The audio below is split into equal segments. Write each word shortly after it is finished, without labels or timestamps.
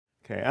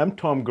Okay, I'm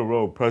Tom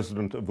Garreau,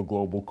 president of the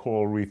Global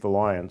Coral Reef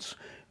Alliance,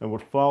 and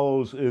what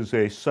follows is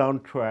a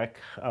soundtrack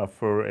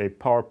for a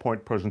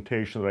PowerPoint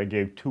presentation that I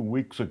gave 2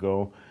 weeks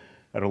ago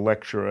at a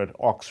lecture at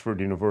Oxford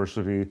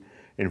University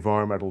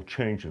Environmental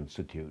Change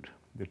Institute.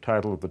 The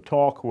title of the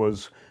talk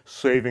was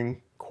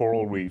Saving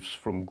Coral Reefs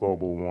from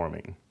Global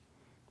Warming.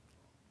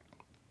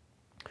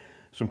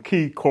 Some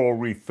key coral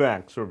reef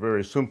facts are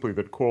very simply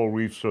that coral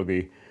reefs are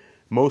the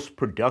most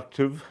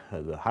productive,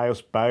 the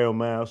highest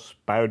biomass,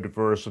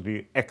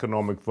 biodiversity,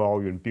 economic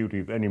value, and beauty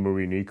of any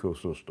marine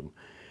ecosystem.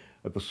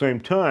 At the same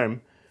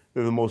time,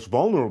 they're the most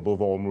vulnerable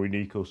of all marine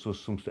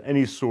ecosystems to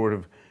any sort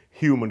of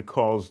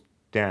human-caused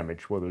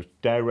damage, whether it's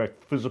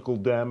direct physical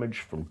damage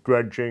from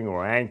dredging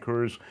or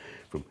anchors,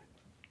 from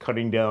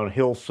cutting down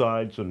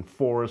hillsides and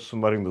forests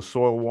and letting the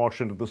soil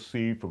wash into the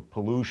sea, from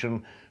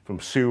pollution, from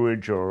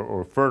sewage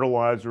or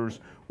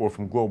fertilizers, or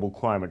from global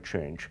climate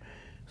change.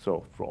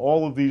 So for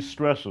all of these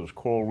stresses,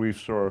 coral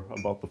reefs are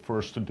about the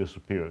first to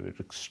disappear. They're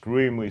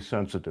extremely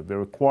sensitive. They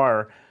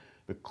require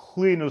the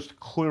cleanest,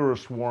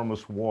 clearest,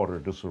 warmest water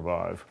to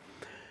survive.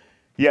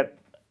 Yet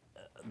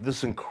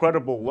this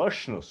incredible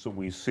lushness that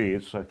we see,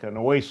 it's like an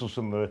oasis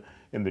in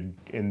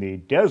the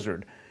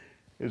desert,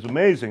 is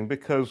amazing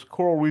because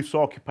coral reefs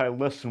occupy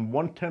less than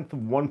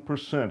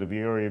 1/10% of the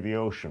area of the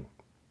ocean.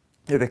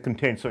 They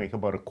contain something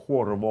about a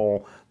quarter of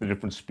all the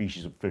different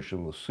species of fish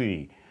in the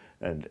sea,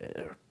 and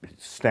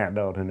stand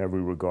out in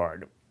every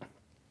regard.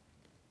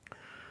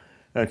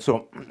 And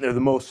so they're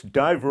the most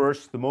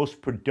diverse, the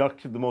most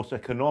productive, the most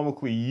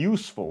economically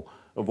useful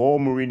of all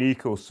marine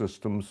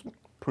ecosystems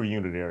per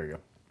unit area.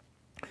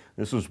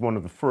 This is one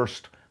of the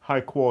first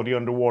high-quality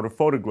underwater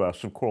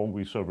photographs of coral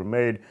reefs ever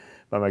made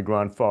by my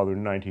grandfather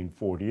in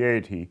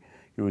 1948. He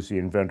was the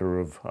inventor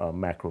of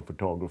macro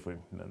photography,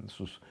 and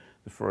this was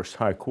the first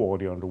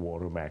high-quality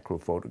underwater macro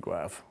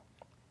photograph.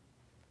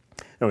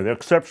 Anyway, they're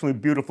exceptionally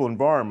beautiful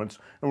environments,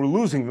 and we're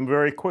losing them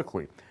very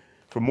quickly.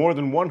 For more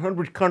than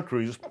 100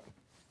 countries,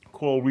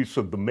 coral reefs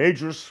are the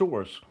major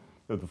source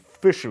of the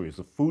fisheries,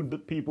 the food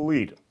that people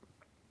eat,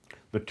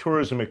 the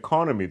tourism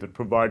economy that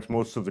provides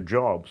most of the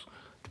jobs,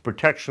 the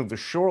protection of the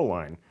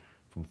shoreline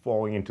from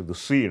falling into the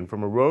sea and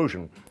from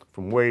erosion,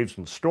 from waves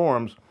and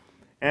storms,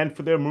 and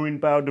for their marine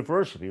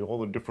biodiversity, all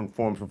the different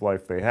forms of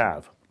life they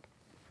have.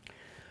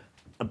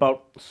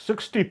 About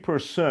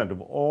 60% of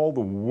all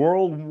the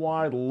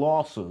worldwide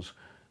losses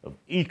of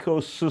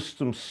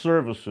ecosystem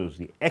services,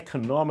 the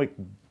economic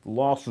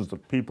losses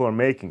that people are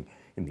making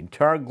in the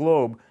entire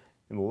globe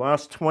in the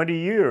last 20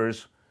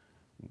 years,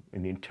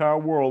 in the entire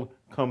world,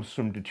 comes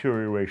from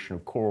deterioration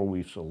of coral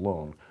reefs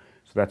alone.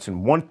 So that's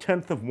in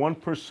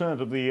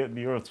 1/10% of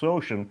the Earth's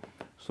ocean.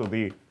 So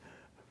the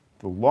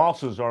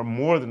losses are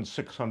more than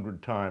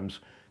 600 times,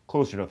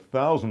 closer to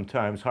 1,000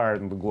 times higher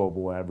than the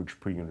global average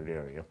per unit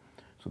area.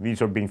 So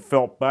these are being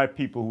felt by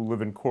people who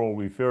live in coral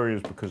reef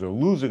areas because they're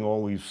losing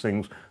all these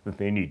things that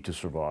they need to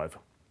survive.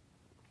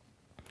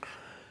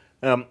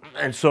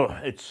 And so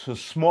it's the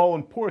small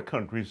and poor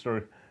countries that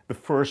are the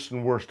first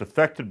and worst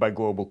affected by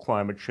global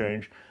climate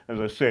change.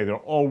 As I say, they're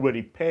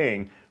already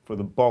paying for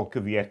the bulk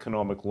of the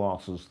economic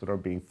losses that are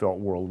being felt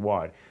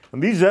worldwide.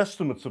 And these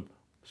estimates of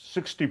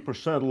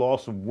 60%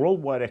 loss of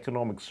worldwide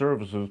economic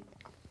services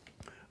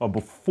are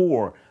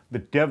before the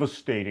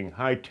devastating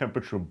high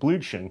temperature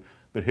bleaching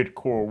that hit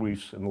coral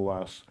reefs in the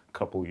last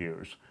couple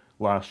years,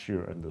 last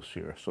year and this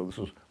year. So this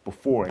is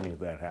before any of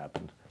that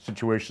happened. The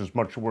situation is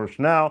much worse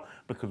now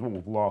because of what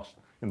we've lost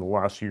in the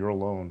last year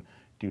alone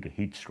due to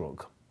heat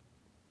stroke.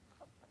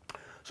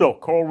 So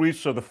coral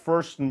reefs are the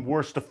first and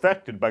worst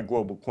affected by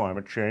global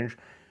climate change,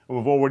 and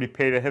we've already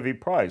paid a heavy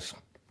price.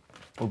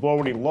 We've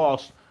already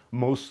lost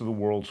most of the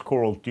world's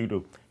corals due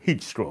to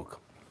heat stroke.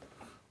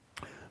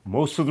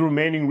 Most of the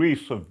remaining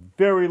reefs have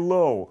very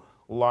low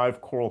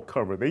live coral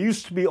cover. They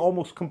used to be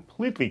almost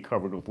completely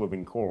covered with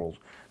living corals.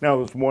 Now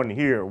there's one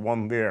here,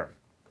 one there.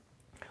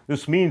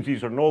 This means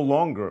these are no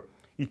longer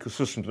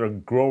ecosystems that are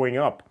growing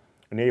up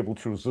and able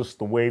to resist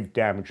the wave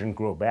damage and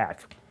grow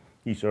back.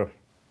 These are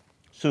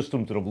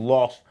systems that have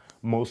lost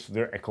most of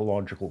their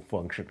ecological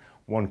function.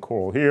 One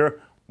coral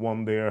here,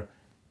 one there.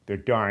 They're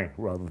dying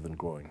rather than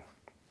growing.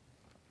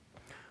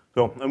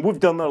 So, and we've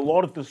done a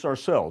lot of this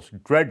ourselves.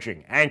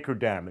 Dredging, anchor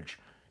damage,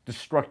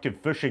 destructive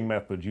fishing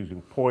methods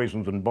using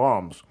poisons and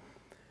bombs.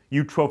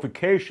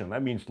 Eutrophication,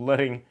 that means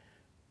letting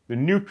the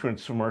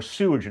nutrients from our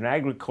sewage and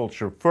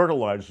agriculture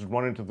fertilizers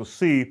run into the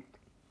sea.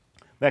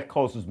 That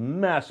causes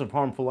massive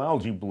harmful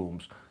algae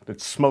blooms that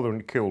smother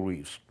and kill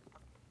reefs.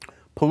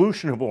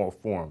 Pollution of all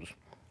forms.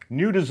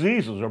 New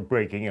diseases are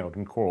breaking out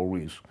in coral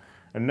reefs.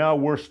 And now,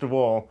 worst of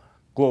all,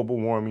 global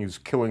warming is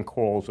killing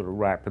corals at a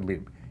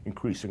rapidly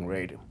increasing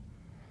rate.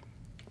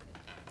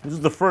 This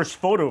is the first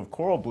photo of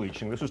coral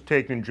bleaching. This was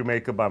taken in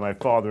Jamaica by my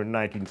father in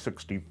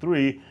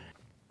 1963.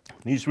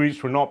 These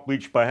reefs were not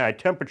bleached by high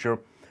temperature.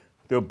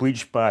 They were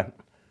bleached by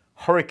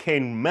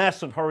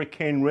massive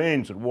hurricane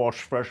rains that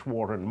washed fresh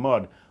water and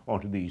mud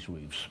onto these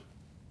reefs.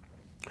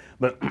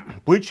 But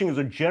bleaching is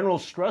a general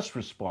stress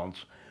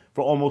response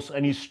for almost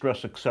any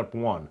stress except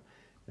one,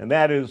 and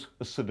that is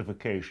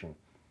acidification.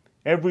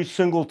 Every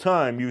single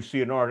time you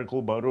see an article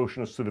about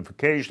ocean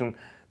acidification,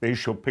 they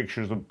show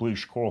pictures of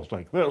bleached corals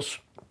like this,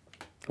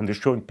 and they're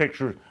showing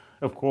pictures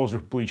of corals that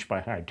are bleached by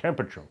high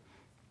temperature.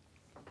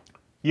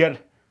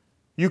 Yet,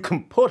 you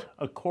can put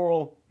a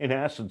coral in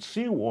acid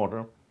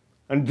seawater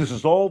and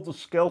dissolve the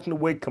skeleton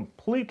away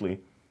completely,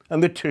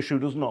 and the tissue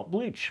does not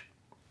bleach.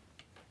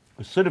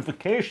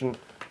 Acidification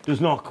does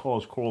not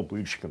cause coral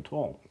bleaching at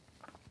all.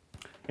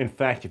 In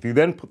fact, if you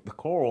then put the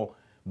coral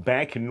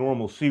back in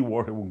normal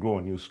seawater, it will grow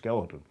a new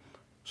skeleton.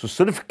 So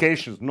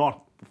acidification is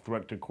not a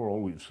threat to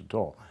coral reefs at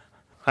all.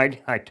 High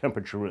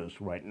temperature is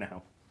right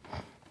now.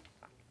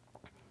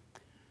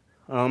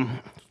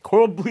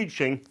 Coral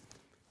bleaching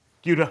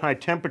due to high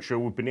temperature,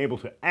 we've been able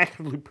to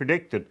accurately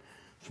predict it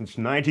since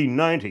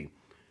 1990.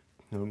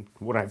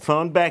 What I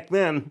found back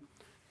then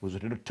was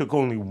that it took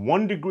only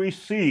 1 degree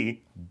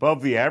C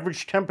above the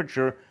average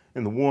temperature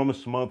in the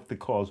warmest month to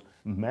cause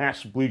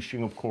mass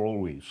bleaching of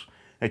coral reefs.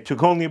 It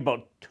took only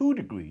about 2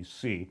 degrees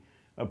C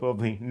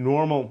above the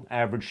normal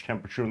average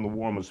temperature in the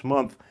warmest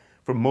month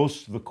for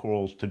most of the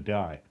corals to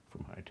die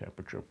from high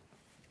temperature.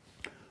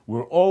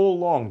 We're all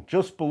along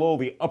just below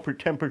the upper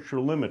temperature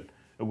limit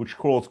at which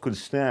corals could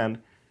stand,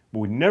 but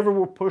we never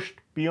were pushed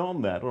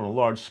beyond that on a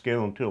large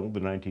scale until the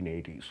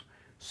 1980s.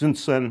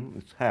 Since then,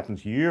 it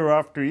happens year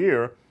after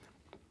year,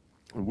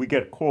 and we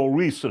get coral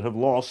reefs that have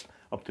lost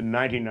up to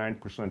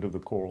 99% of the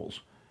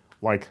corals,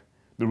 like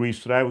the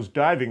reefs that I was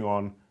diving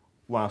on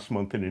last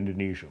month in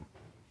Indonesia.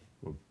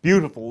 They were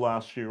beautiful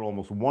last year,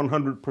 almost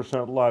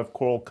 100% live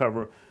coral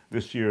cover.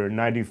 This year,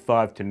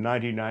 95 to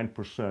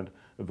 99%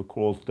 of the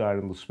corals died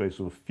in the space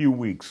of a few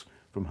weeks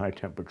from high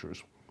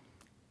temperatures.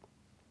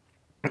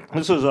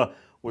 This is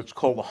what's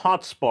called a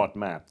hotspot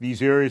map.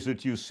 These areas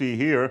that you see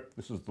here,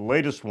 this is the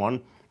latest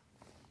one,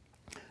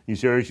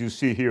 these areas you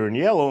see here in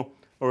yellow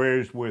are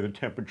areas where the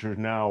temperature is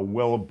now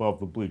well above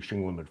the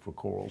bleaching limit for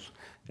corals.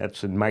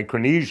 That's in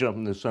Micronesia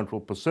in the Central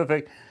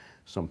Pacific,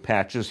 some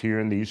patches here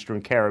in the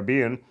Eastern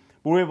Caribbean.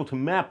 But we're able to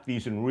map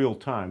these in real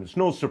time. It's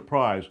no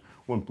surprise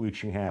when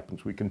bleaching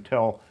happens. We can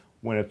tell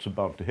when it's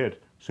about to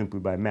hit simply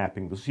by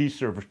mapping the sea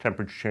surface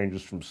temperature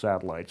changes from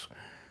satellites.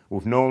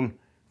 We've known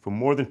for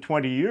more than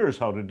 20 years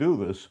how to do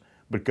this,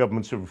 but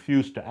governments have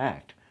refused to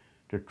act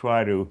to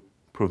try to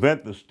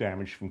prevent this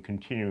damage from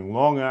continuing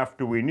long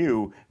after we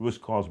knew it was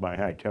caused by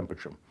high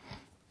temperature.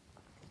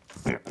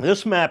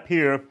 This map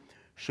here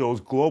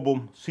shows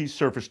global sea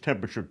surface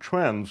temperature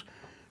trends.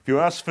 If you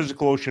ask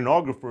physical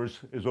oceanographers,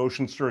 is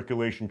ocean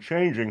circulation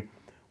changing?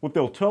 What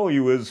they'll tell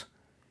you is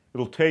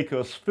it'll take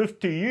us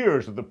 50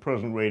 years at the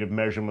present rate of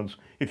measurements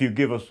if you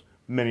give us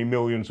many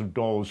millions of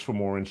dollars for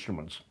more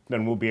instruments.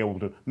 Then we'll be able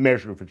to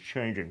measure if it's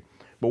changing.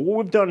 But what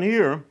we've done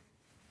here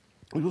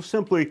is we've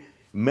simply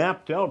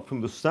mapped out from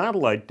the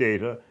satellite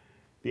data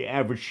the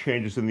average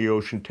changes in the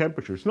ocean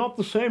temperature. It's not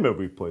the same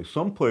every place.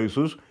 Some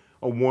places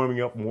are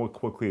warming up more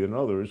quickly than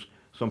others.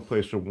 Some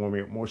places are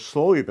warming up more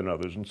slowly than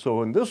others. And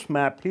so in this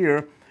map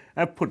here,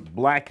 I've put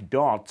black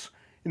dots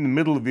in the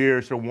middle of the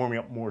areas that are warming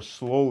up more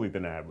slowly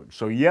than average.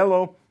 So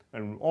yellow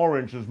and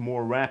orange is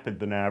more rapid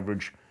than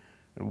average,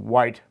 and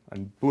white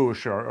and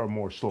bluish are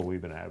more slowly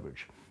than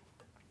average.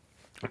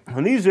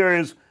 And these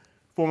areas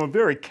form a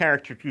very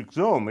characteristic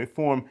zone. They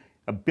form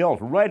a belt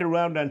right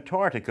around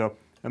Antarctica,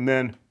 and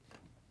then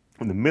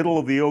in the middle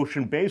of the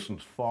ocean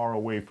basins, far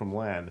away from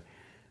land.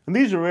 And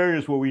these are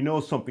areas where we know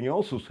something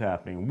else is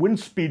happening. Wind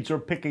speeds are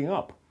picking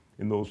up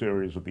in those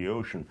areas of the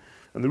ocean.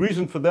 And the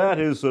reason for that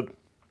is that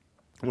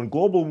when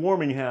global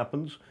warming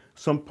happens,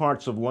 some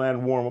parts of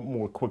land warm up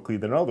more quickly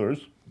than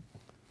others.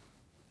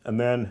 And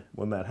then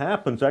when that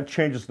happens, that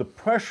changes the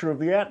pressure of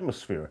the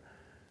atmosphere.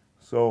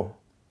 So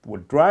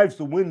what drives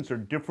the winds are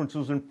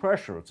differences in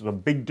pressure. If there's a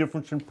big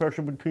difference in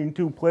pressure between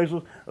two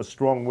places, a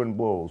strong wind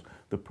blows.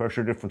 The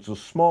pressure difference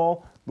is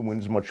small, the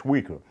wind is much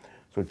weaker.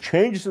 So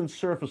changes in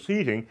surface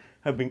heating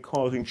have been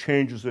causing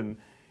changes in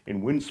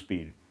wind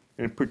speed.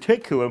 In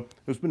particular,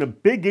 there's been a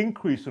big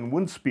increase in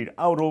wind speed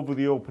out over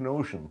the open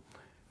ocean.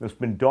 That's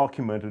been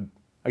documented,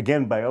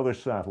 again, by other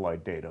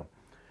satellite data.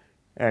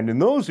 And in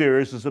those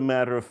areas, as a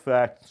matter of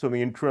fact,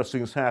 something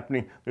interesting is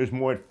happening. There's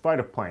more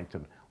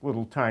phytoplankton,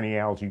 little tiny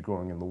algae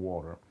growing in the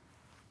water.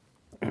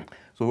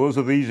 So those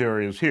are these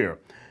areas here,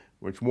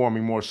 where it's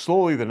warming more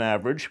slowly than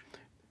average.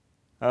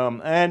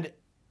 And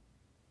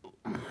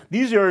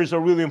these areas are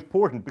really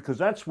important because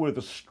that's where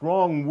the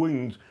strong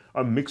winds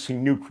are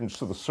mixing nutrients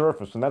to the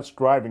surface, and that's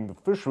driving the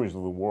fisheries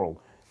of the world,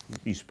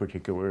 these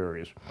particular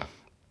areas.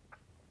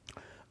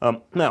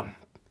 Now,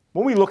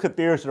 when we look at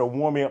the areas that are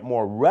warming up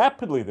more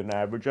rapidly than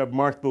average, I've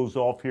marked those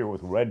off here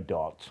with red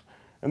dots.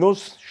 And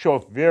those show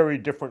a very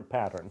different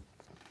pattern.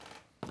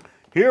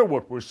 Here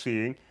what we're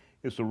seeing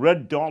is the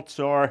red dots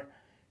are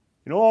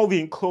in all the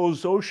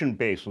enclosed ocean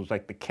basins,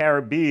 like the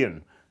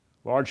Caribbean,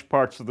 large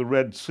parts of the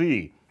Red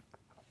Sea,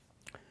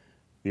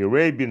 the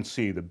Arabian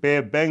Sea, the Bay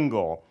of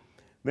Bengal.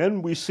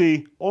 Then we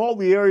see all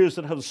the areas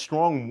that have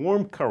strong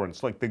warm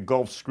currents, like the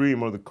Gulf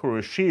Stream or the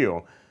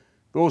Kuroshio.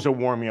 Those are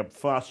warming up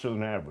faster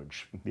than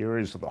average. The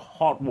areas of the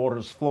hot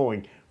waters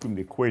flowing from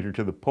the equator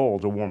to the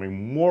poles are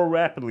warming more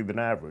rapidly than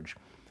average.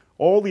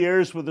 All the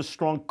areas with the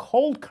strong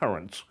cold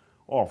currents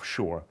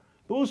offshore,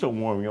 those are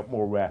warming up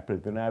more rapidly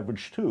than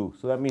average too.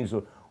 So that means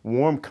the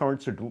warm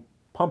currents are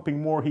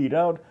pumping more heat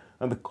out,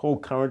 and the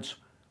cold currents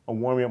are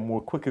warming up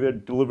more quickly. They're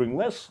delivering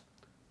less,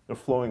 they're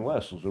flowing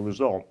less as a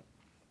result.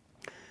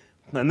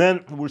 And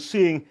then we're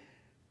seeing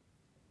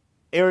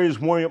areas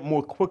warming up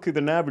more quickly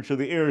than average are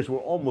the areas where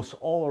almost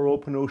all our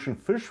open ocean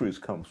fisheries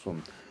comes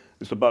from.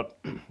 It's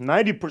about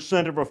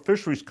 90% of our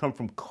fisheries come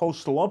from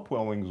coastal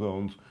upwelling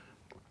zones,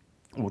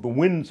 where the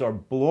winds are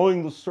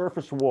blowing the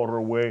surface water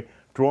away,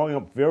 drawing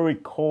up very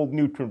cold,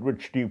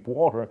 nutrient-rich deep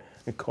water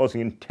and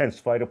causing intense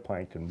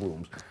phytoplankton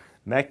blooms.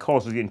 And that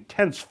causes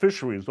intense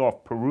fisheries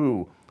off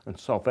Peru and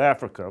South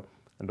Africa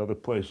and other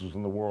places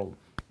in the world.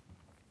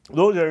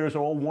 Those areas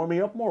are all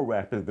warming up more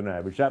rapidly than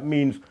average. That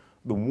means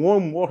the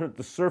warm water at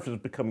the surface is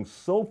becoming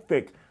so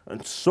thick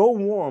and so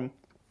warm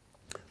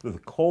that the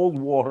cold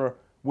water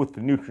with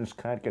the nutrients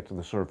can't get to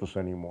the surface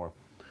anymore.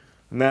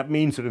 And that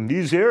means that in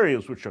these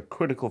areas, which are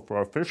critical for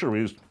our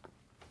fisheries,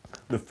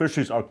 the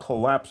fisheries are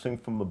collapsing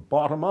from the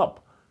bottom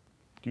up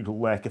due to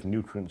lack of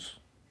nutrients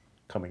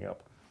coming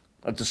up.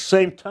 At the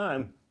same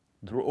time,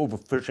 they're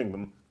overfishing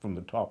them from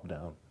the top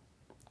down.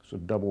 It's a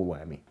double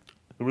whammy.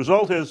 The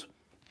result is,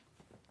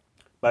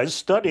 by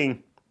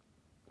studying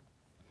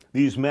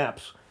these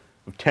maps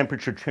of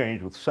temperature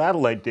change with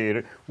satellite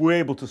data, we're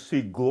able to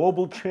see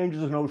global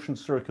changes in ocean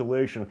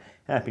circulation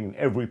happening in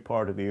every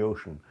part of the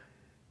ocean.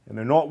 And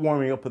they're not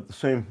warming up at the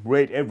same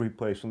rate every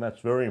place, and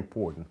that's very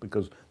important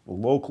because the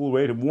local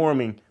rate of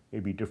warming may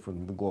be different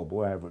than the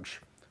global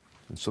average.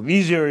 And so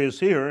these areas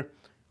here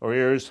are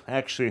areas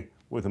actually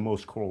where the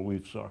most coral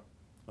reefs are,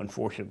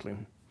 unfortunately.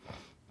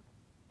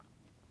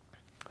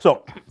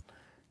 So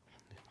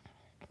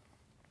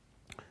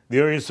the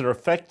areas that are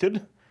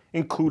affected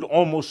include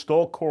almost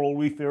all coral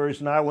reef areas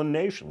in island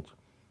nations.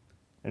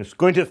 And it's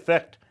going to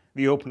affect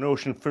the open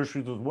ocean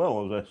fisheries as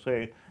well, as I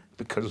say,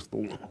 because of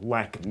the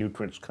lack of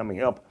nutrients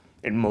coming up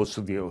in most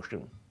of the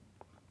ocean.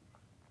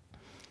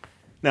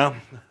 Now,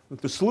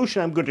 the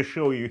solution I'm going to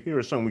show you here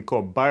is something we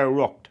call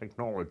biorock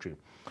technology.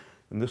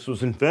 And this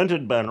was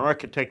invented by an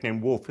architect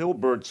named Wolf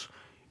Hilberts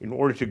in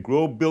order to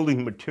grow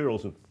building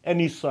materials of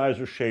any size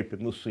or shape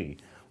in the sea,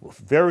 with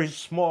very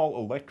small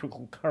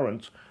electrical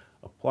currents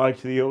applied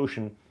to the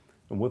ocean.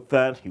 And with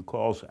that, you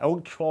cause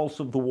electrolysis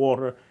of the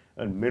water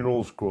and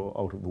minerals grow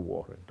out of the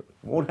water. It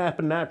won't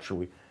happen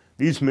naturally.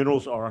 These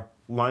minerals are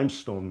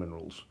limestone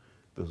minerals.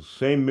 The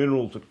same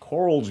minerals that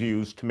corals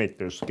use to make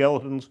their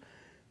skeletons,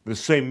 the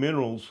same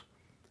minerals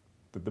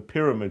that the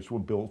pyramids were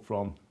built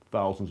from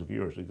thousands of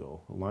years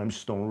ago,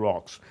 limestone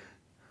rocks.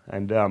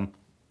 And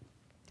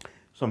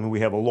something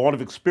we have a lot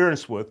of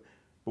experience with,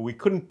 but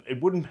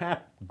it wouldn't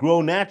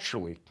grow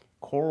naturally.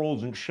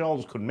 Corals and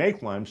shells could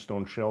make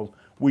limestone shells.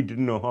 We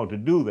didn't know how to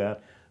do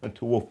that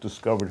until Wolf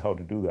discovered how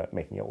to do that,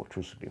 making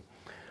electricity.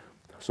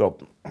 So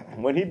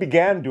when he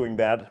began doing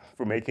that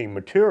for making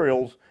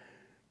materials,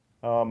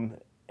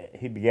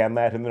 he began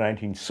that in the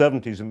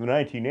 1970s. In the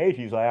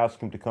 1980s, I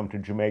asked him to come to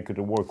Jamaica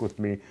to work with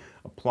me,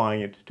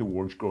 applying it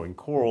towards growing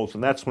corals,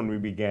 and that's when we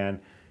began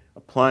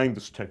applying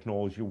this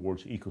technology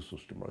towards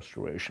ecosystem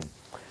restoration.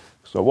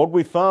 So what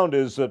we found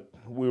is that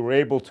we were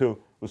able to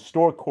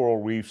restore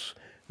coral reefs,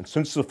 and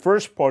since the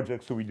first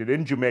projects that we did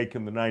in Jamaica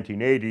in the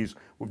 1980s,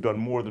 we've done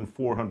more than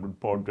 400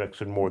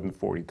 projects in more than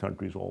 40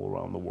 countries all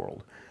around the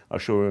world. I'll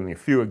show you only a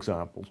few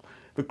examples.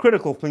 The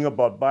critical thing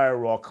about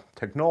biorock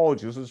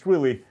technologies is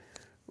really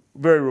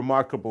very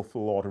remarkable for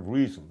a lot of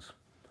reasons.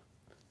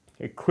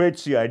 It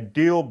creates the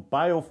ideal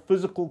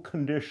biophysical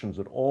conditions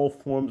that all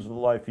forms of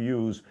life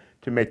use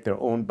to make their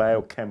own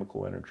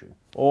biochemical energy.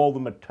 All the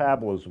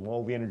metabolism,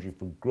 all the energy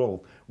for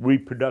growth,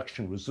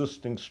 reproduction,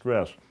 resisting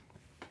stress,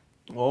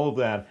 all of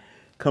that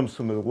comes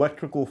from the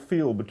electrical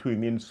field between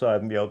the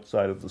inside and the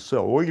outside of the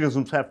cell.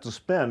 Organisms have to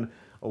spend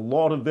a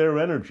lot of their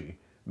energy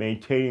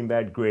maintaining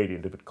that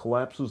gradient. If it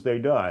collapses, they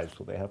die,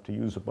 so they have to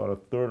use about a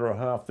third or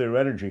half their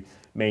energy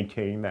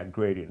maintaining that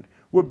gradient.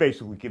 We're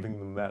basically giving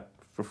them that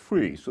for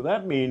free. So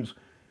that means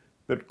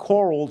that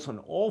corals and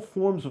all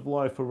forms of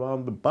life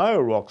around the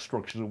biorock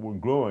structures that we're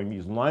growing,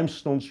 these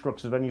limestone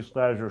structures of any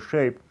size or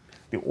shape,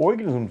 the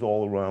organisms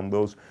all around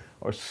those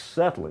are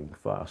settling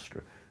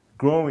faster,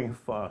 growing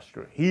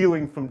faster,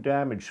 healing from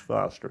damage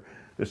faster.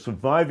 They're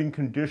surviving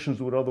conditions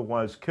that would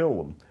otherwise kill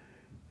them.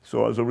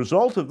 So as a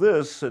result of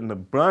this, and the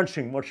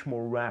branching much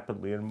more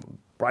rapidly and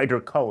brighter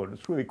colored,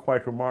 it's really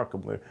quite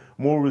remarkable. They're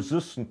more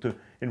resistant to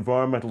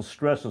environmental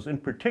stresses, in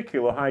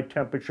particular high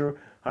temperature,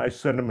 high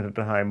sediment,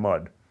 and high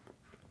mud.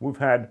 We've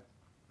had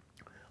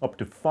up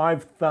to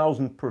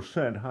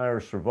 5,000% higher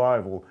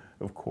survival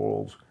of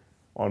corals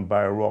on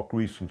biorock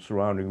reefs and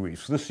surrounding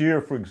reefs. This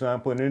year, for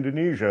example, in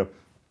Indonesia,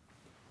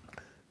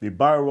 the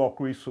biorock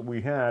reefs that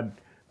we had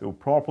that were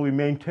properly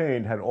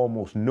maintained had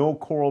almost no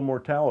coral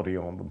mortality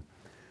on them.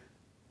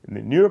 In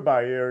the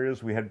nearby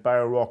areas, we had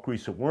biorock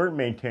reefs that weren't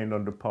maintained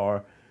under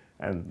par,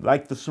 and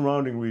like the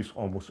surrounding reefs,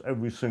 almost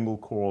every single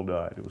coral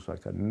died. It was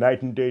like a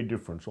night and day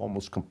difference,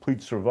 almost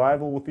complete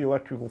survival with the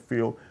electrical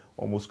field,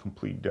 almost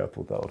complete death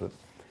without it.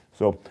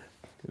 So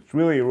It's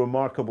really a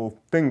remarkable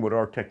thing what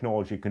our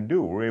technology can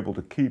do. We're able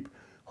to keep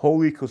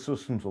whole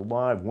ecosystems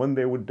alive when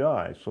they would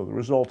die. So the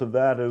result of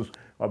that is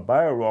our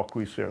biorock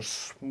reefs are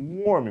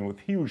swarming with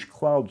huge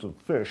clouds of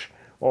fish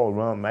all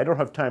around them. I don't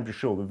have time to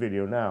show the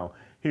video now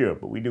here,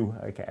 but we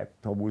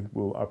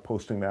are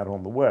posting that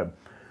on the web.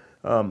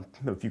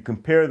 If you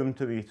compare them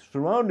to the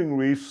surrounding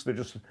reefs,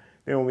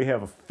 they only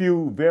have a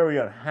few very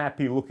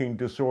unhappy looking,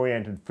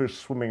 disoriented fish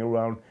swimming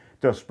around,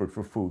 desperate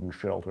for food and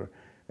shelter.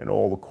 And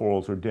all the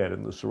corals are dead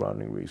in the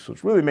surrounding reefs. So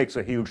it really makes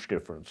a huge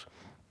difference.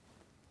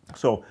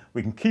 So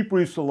we can keep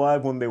reefs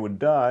alive when they would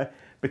die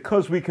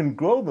because we can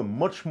grow them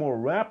much more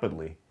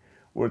rapidly.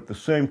 We're at the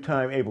same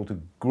time able to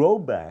grow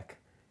back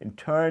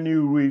entire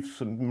new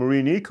reefs and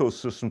marine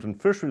ecosystems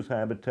and fisheries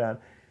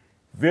habitat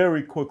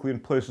very quickly in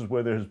places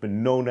where there has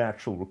been no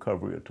natural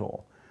recovery at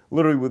all,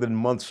 literally within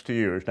months to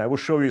years. And I will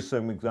show you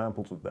some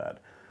examples of that.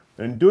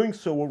 And in doing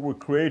so, what we're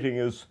creating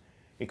is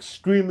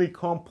extremely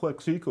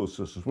complex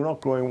ecosystems. We're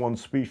not growing one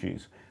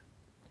species.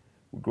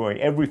 We're growing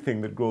everything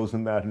that grows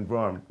in that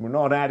environment. We're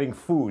not adding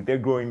food. They're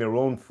growing their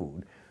own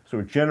food. So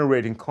we're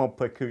generating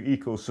complex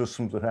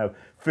ecosystems that have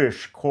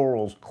fish,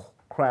 corals,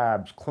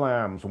 crabs,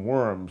 clams,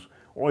 worms,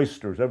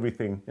 oysters,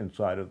 everything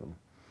inside of them.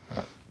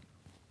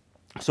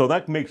 So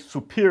that makes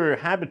superior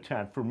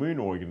habitat for marine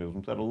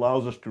organisms that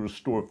allows us to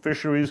restore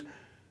fisheries,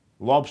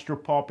 lobster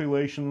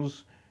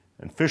populations,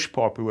 and fish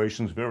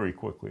populations very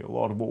quickly. A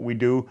lot of what we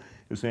do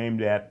is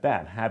aimed at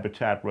that,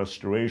 habitat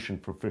restoration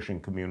for fishing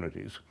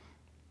communities.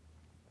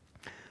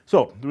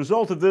 So the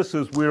result of this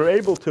is we're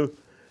able to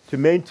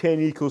maintain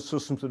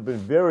ecosystems that have been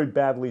very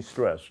badly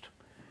stressed.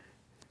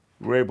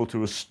 We're able to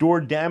restore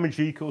damaged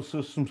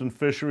ecosystems and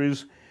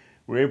fisheries.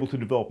 We're able to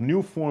develop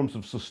new forms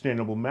of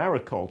sustainable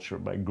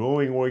mariculture by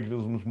growing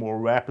organisms more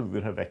rapidly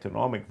that have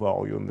economic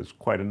value, and there's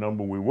quite a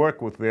number we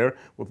work with there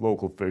with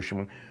local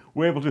fishermen.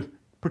 We're able to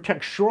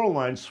protect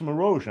shorelines from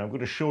erosion. I'm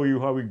going to show you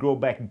how we grow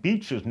back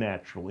beaches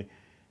naturally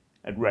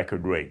at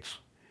record rates.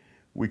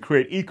 We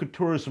create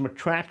ecotourism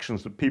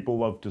attractions that people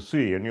love to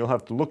see, and you'll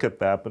have to look at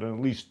that, but in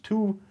at least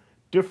 2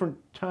 different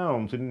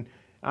towns in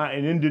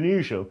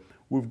Indonesia,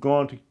 we've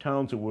gone to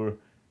towns that were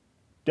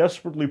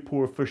desperately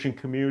poor fishing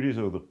communities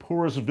or the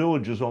poorest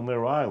villages on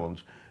their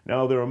islands.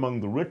 Now they're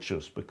among the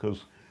richest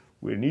because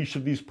in each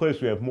of these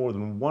places we have more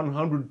than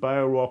 100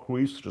 biorock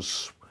reefs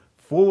just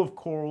full of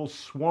corals,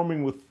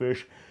 swarming with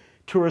fish.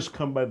 Tourists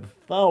come by the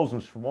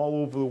thousands from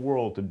all over the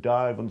world to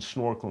dive and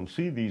snorkel and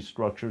see these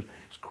structures.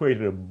 It's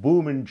created a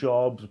boom in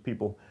jobs.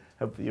 People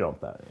have,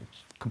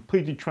 it's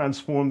completely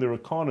transformed their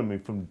economy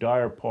from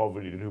dire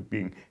poverty to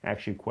being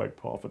actually quite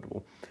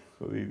profitable.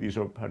 So these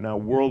are now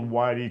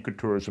worldwide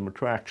ecotourism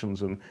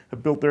attractions and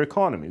have built their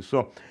economies.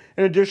 So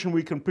in addition,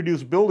 we can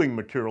produce building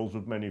materials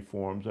of many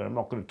forms. And I'm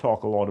not going to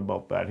talk a lot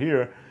about that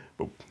here,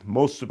 but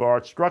most of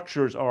our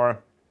structures are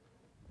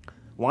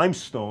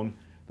limestone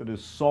that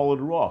is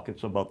solid rock.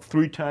 It's about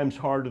 3 times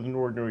harder than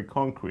ordinary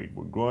concrete.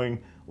 We're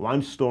growing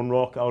limestone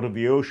rock out of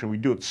the ocean. We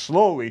do it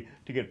slowly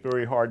to get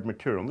very hard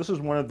material. And this is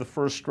one of the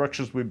first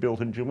structures we built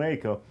in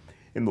Jamaica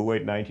in the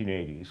late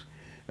 1980s.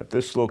 At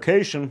this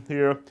location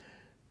here,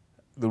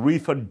 the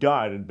reef had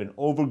died. It had been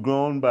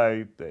overgrown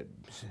by the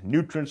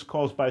nutrients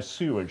caused by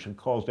sewage and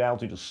caused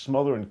algae to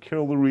smother and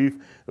kill the reef.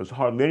 There was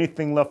hardly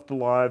anything left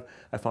alive.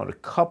 I found a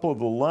couple of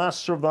the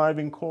last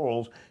surviving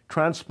corals,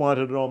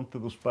 transplanted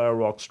onto this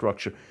biorock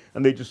structure,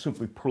 and they just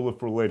simply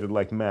proliferated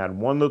like mad.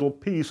 One little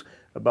piece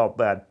about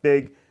that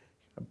big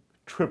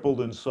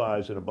tripled in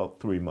size in about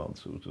 3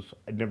 months. It was just,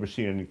 I'd never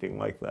seen anything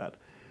like that.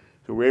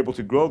 So we're able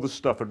to grow this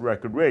stuff at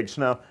record rates.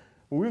 Now,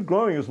 what we're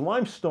growing is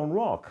limestone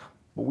rock,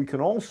 but we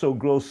can also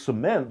grow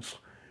cements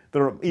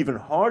that are even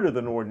harder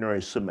than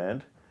ordinary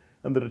cement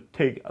and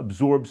that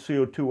absorb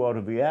CO2 out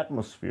of the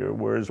atmosphere,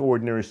 whereas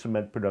ordinary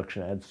cement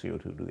production adds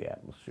CO2 to the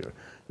atmosphere.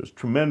 There's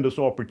tremendous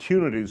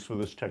opportunities for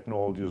this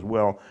technology as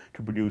well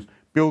to produce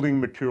building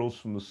materials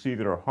from the sea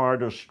that are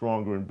harder,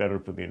 stronger, and better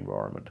for the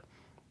environment.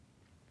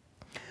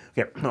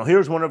 Okay, now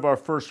here's one of our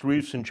first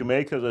reefs in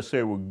Jamaica. As I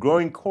say, we're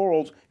growing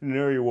corals in an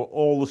area where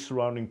all the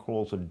surrounding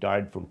corals had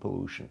died from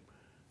pollution.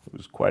 It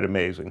was quite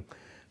amazing.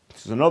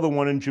 This is another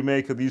one in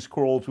Jamaica. These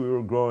corals we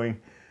were growing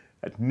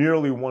at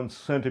nearly 1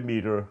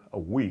 centimeter a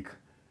week.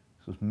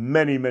 This is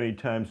many, many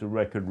times the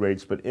record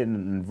rates, but in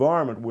an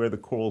environment where the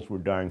corals were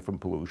dying from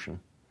pollution.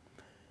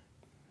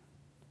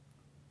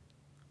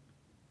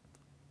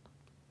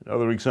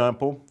 Another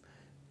example,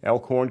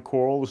 elkhorn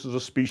coral. This is a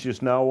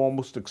species now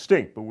almost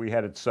extinct, but we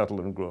had it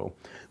settle and grow.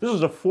 This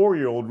is a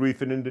 4-year-old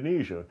reef in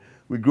Indonesia.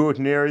 We grew it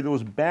in an area that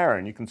was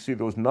barren. You can see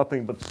there was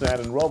nothing but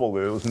sand and rubble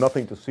there. There was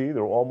nothing to see.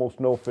 There were almost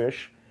no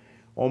fish.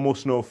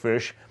 Almost no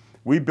fish.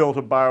 We built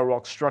a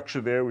biorock structure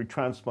there. We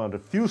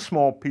transplanted a few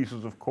small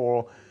pieces of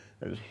coral.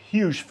 There's a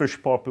huge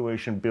fish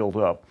population built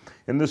up.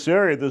 In this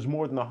area, there's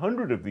more than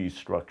 100 of these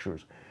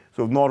structures.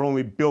 So not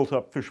only built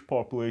up fish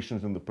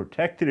populations in the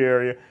protected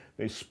area,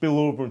 they spill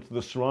over into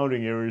the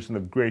surrounding areas and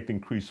have great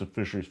increase of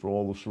fisheries for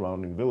all the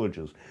surrounding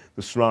villages.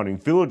 The surrounding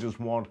villages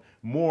want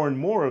more and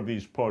more of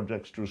these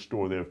projects to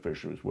restore their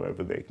fisheries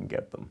wherever they can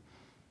get them.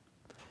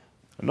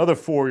 Another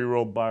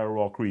 4-year-old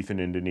biorock reef in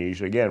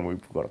Indonesia. Again,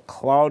 we've got a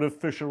cloud of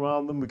fish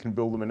around them. We can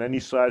build them in any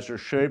size or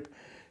shape.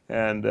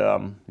 And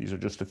these are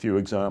just a few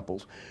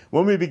examples.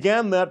 When we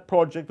began that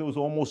project, there was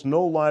almost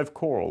no live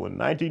coral. In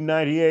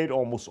 1998,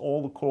 almost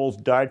all the corals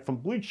died from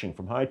bleaching,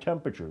 from high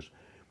temperatures.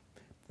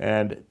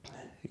 And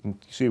you can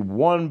see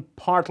one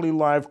partly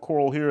live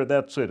coral here,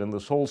 that's it. And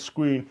this whole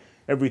screen,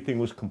 everything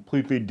was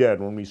completely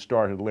dead when we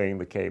started laying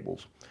the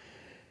cables.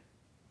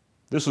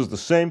 This is the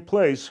same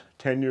place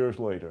 10 years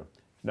later.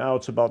 Now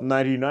it's about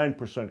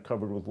 99%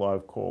 covered with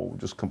live coral. We've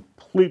just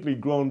completely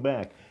grown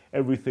back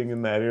everything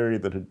in that area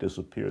that had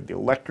disappeared. The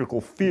electrical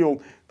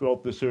field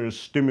throughout this area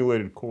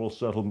stimulated coral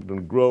settlement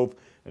and growth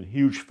and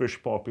huge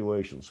fish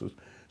populations. So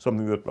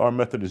something that our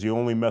method is the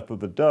only method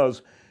that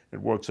does. It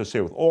works, I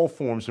say, with all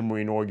forms of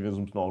marine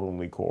organisms, not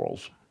only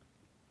corals.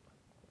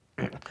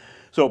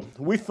 So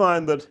we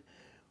find that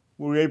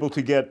we're able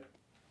to get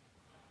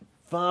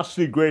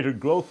vastly greater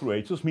growth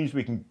rates. This means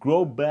we can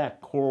grow back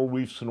coral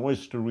reefs and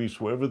oyster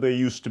reefs wherever they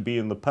used to be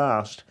in the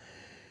past.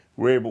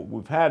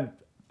 We've had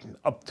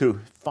up to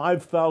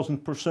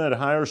 5,000%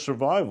 higher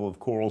survival of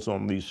corals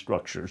on these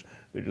structures.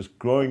 They're just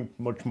growing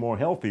much more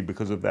healthy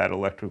because of that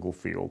electrical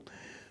field.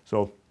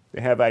 So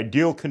they have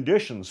ideal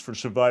conditions for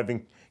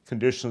surviving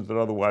conditions that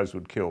otherwise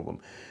would kill them.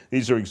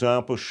 These are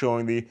examples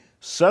showing the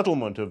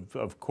settlement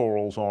of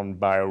corals on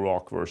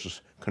biorock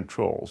versus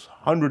controls.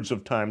 Hundreds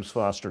of times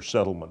faster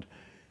settlement.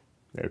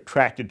 They're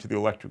attracted to the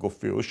electrical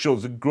field. It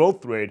shows the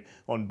growth rate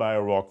on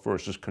biorock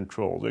versus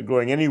controls. They're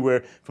growing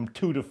anywhere from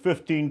 2 to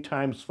 15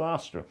 times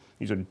faster.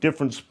 These are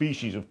different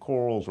species of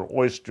corals or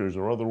oysters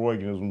or other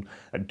organisms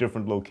at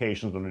different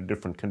locations under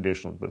different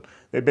conditions, but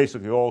they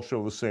basically all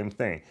show the same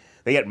thing.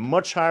 They get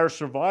much higher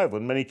survival.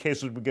 In many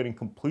cases, we're getting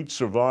complete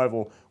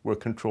survival where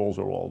controls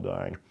are all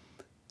dying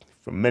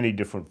from many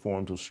different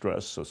forms of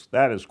stress. So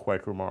that is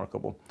quite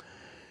remarkable.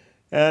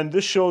 And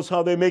this shows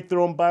how they make their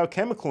own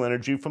biochemical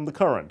energy from the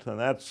current. And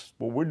that's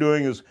what we're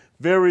doing is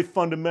very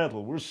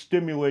fundamental. We're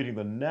stimulating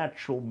the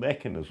natural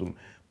mechanism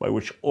by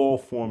which all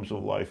forms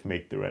of life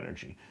make their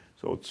energy.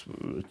 So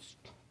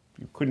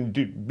you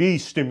couldn't be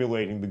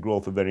stimulating the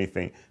growth of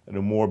anything at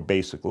a more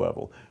basic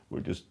level.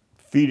 We're just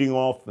feeding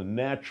off the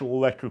natural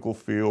electrical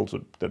fields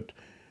that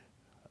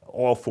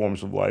all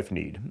forms of life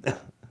need.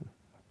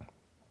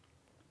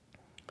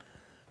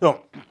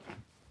 So,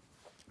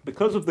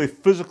 because of the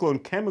physical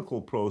and chemical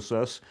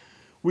process,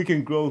 we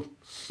can grow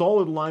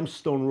solid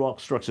limestone rock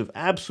structures of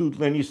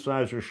absolutely any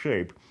size or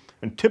shape.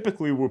 And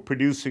typically, we're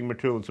producing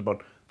material that's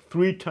about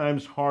 3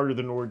 times harder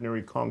than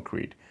ordinary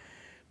concrete.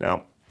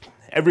 Now,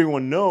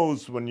 everyone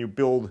knows when you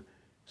build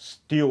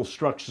steel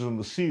structures in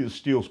the sea, the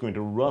steel is going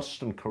to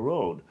rust and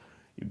corrode.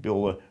 You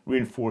build a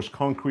reinforced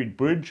concrete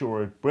bridge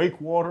or a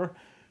breakwater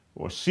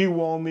or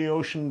seawall in the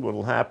ocean, what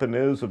will happen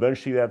is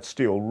eventually that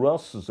steel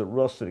rusts. As it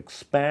rusts, it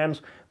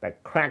expands,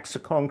 that cracks the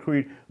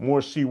concrete,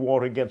 more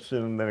seawater gets in,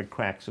 and then it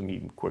cracks and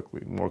even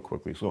more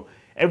quickly. So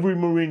every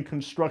marine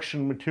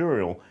construction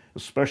material,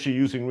 especially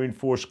using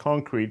reinforced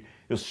concrete,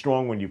 is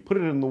strong when you put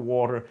it in the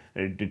water,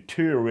 and it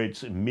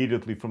deteriorates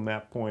immediately from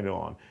that point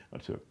on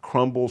until it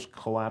crumbles,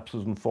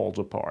 collapses, and falls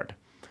apart.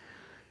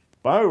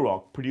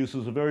 Biorock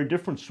produces a very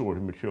different sort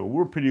of material.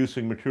 We're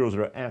producing materials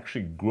that are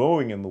actually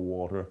growing in the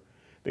water.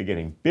 They're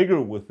getting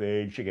bigger with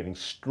age, they're getting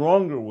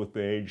stronger with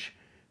age.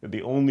 They're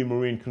the only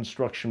marine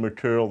construction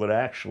material that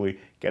actually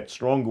gets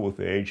stronger with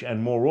age,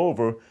 and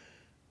moreover,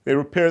 they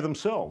repair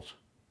themselves.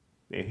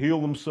 They heal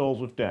themselves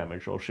with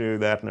damage. I'll show you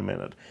that in a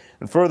minute.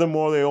 And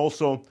furthermore, they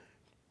also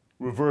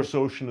reverse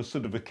ocean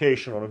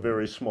acidification on a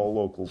very small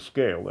local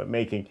scale. They're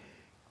making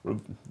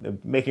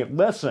it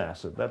less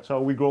acid. That's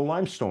how we grow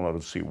limestone out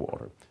of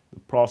seawater.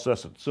 The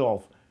process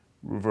itself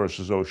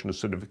reverses ocean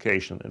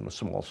acidification in a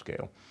small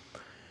scale.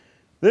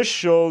 This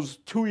shows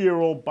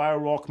 2-year-old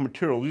biorock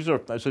material. These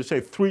are, as I say,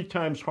 3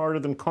 times harder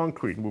than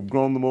concrete. We've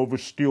grown them over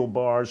steel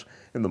bars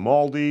in the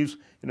Maldives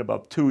in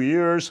about 2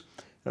 years.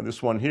 And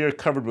this one here,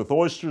 covered with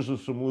oysters, is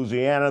from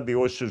Louisiana. The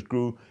oysters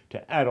grew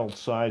to adult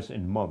size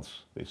in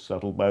months. They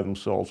settled by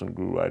themselves and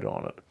grew right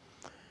on it.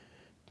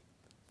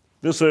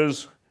 This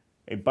is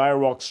a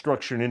biorock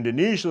structure in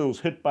Indonesia that was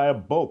hit by a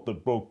boat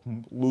that broke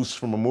loose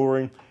from a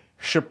mooring,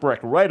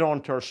 shipwrecked right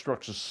onto our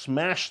structure,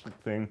 smashed the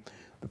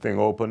thing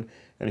open.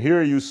 And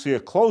here you see a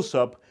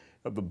close-up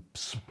of the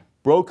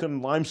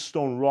broken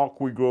limestone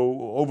rock we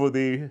grow over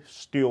the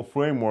steel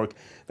framework.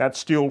 That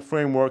steel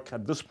framework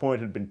at this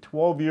point had been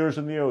 12 years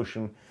in the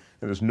ocean,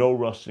 and there's no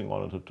rusting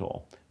on it at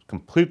all. It's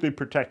completely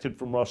protected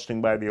from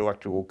rusting by the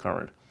electrical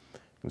current. You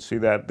can see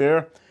that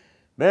there.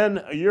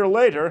 Then a year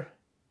later,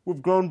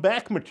 we've grown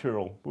back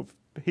material. We've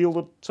healed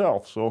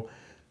itself. So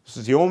this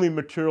is the only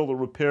material that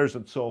repairs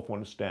itself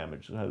when it's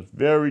damaged. It has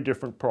very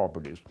different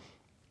properties.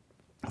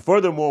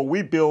 Furthermore,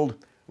 we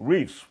build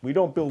reefs. We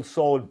don't build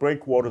solid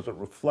breakwaters that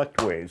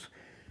reflect waves.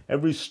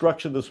 Every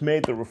structure that's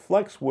made that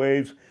reflects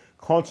waves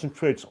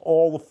concentrates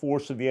all the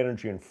force of the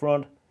energy in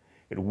front.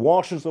 It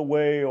washes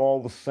away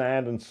all the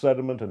sand and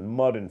sediment and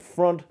mud in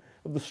front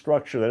of the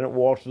structure. Then it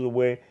washes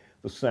away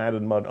the sand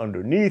and mud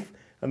underneath.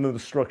 And then the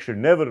structure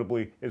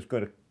inevitably is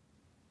going to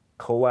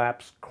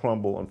collapse,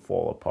 crumble, and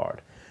fall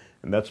apart.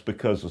 And that's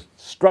because the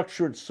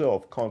structure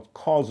itself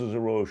causes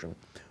erosion.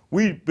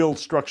 We build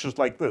structures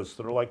like this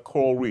that are like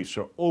coral reefs,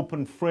 or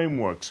open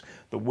frameworks.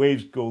 The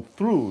waves go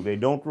through. They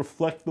don't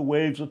reflect the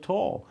waves at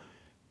all.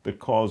 The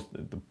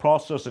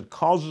process that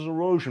causes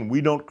erosion, we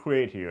don't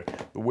create here.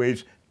 The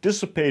waves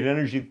dissipate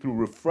energy through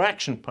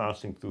refraction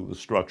passing through the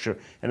structure,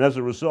 and as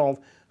a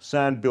result,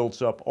 sand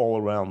builds up all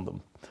around them.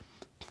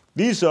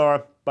 These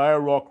are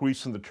biorock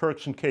reefs in the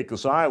Turks and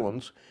Caicos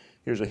Islands.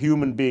 Here's a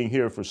human being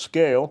here for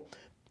scale.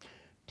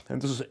 And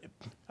this is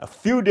a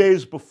few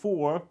days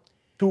before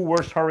two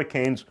worst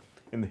hurricanes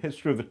in the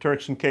history of the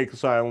Turks and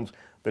Caicos Islands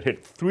that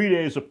hit 3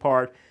 days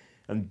apart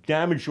and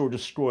damaged or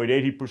destroyed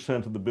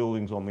 80% of the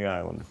buildings on the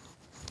island.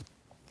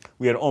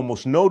 We had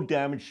almost no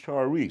damage to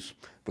our reefs.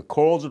 The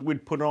corals that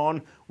we'd put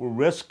on were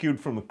rescued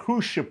from the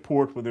cruise ship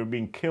port where they were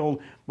being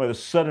killed by the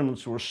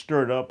sediments that were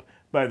stirred up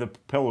by the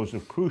propellers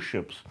of cruise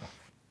ships.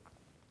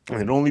 It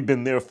had only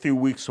been there a few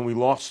weeks and we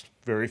lost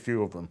very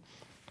few of them.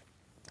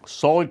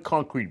 Solid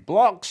concrete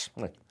blocks,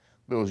 like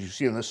those you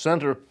see in the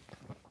center,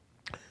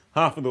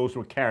 half of those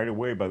were carried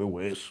away by the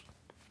waves,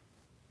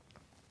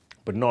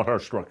 but not our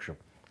structure.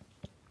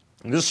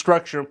 And this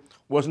structure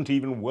wasn't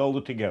even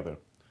welded together.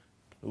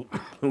 It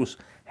was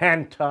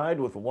hand-tied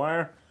with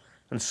wire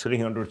and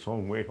sitting under its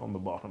own weight on the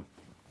bottom.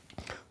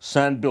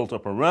 Sand built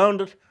up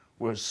around it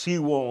where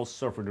seawalls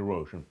suffered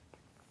erosion.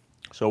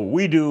 So what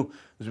we do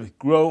is we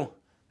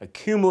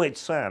accumulate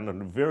sand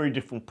under very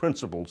different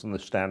principles than the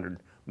standard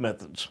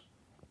methods.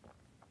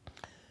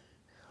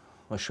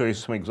 I'll show you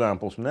some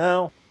examples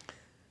now.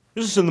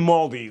 This is in the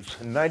Maldives.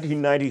 In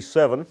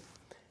 1997,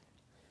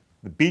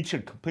 the beach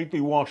had completely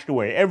washed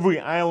away. Every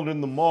island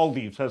in the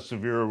Maldives has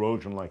severe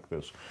erosion like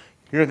this.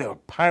 Here they were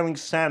piling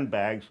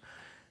sandbags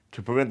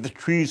to prevent the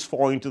trees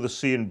falling to the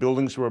sea, and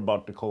buildings were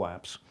about to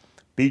collapse.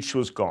 Beach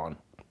was gone.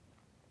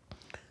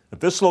 At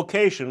this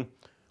location,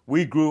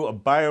 we grew a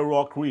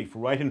biorock reef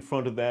right in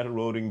front of that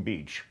eroding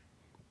beach.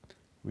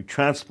 We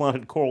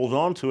transplanted corals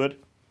onto it,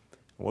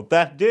 and what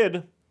that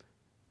did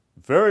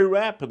very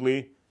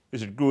rapidly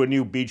is it grew a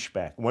new beach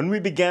back. When we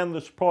began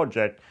this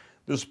project,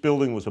 this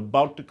building was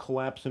about to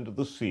collapse into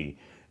the sea.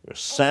 There were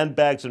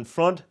sandbags in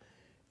front,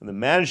 and the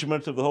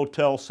management of the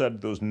hotel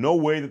said there was no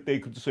way that they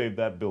could save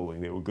that building.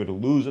 They were going to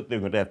lose it. They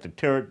were going to have to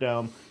tear it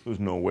down. There was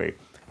no way.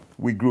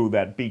 We grew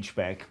that beach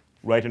back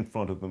right in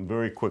front of them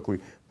very quickly,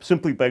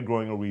 simply by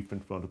growing a reef in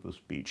front of this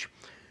beach.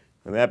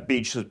 And that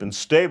beach has been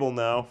stable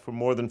now for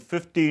more than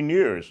 15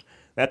 years.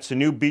 That's a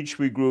new beach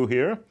we grew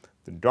here.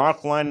 The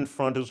dark line in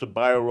front is a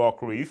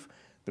biorock reef.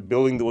 The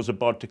building that was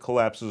about to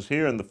collapse is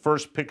here, and the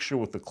first picture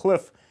with the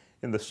cliff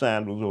in the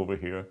sand was over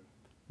here.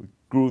 We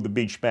grew the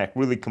beach back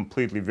really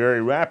completely,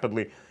 very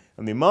rapidly,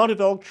 and the amount of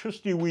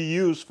electricity we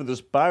used for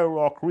this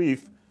biorock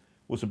reef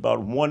was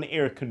about 1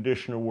 air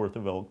conditioner worth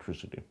of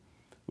electricity.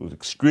 It was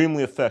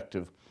extremely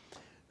effective.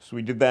 So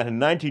we did that in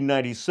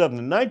 1997.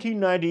 In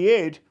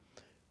 1998,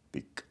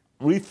 the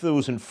reef that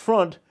was in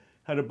front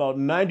had about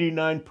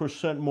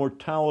 99%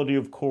 mortality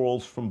of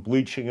corals from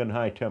bleaching and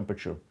high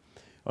temperature.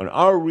 On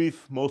our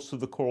reef, most of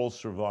the corals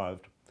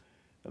survived.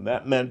 And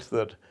that meant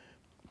that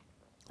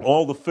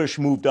all the fish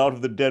moved out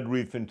of the dead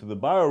reef into the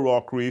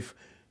biorock reef,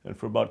 and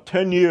for about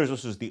 10 years,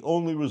 this is the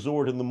only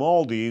resort in the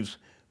Maldives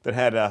that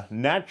had a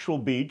natural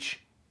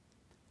beach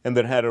and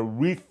that had a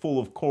reef full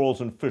of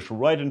corals and fish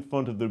right in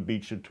front of the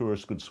beach that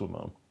tourists could swim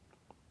on.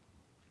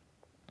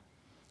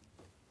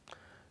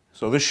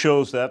 So this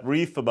shows that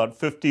reef about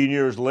 15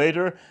 years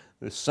later.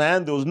 The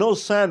sand, there was no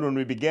sand when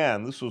we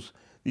began.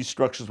 These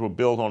structures were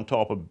built on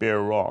top of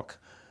bare rock.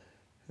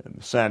 And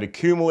the sand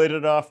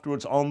accumulated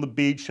afterwards on the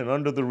beach and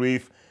under the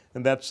reef,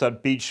 and that's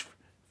that beach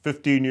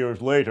 15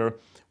 years later.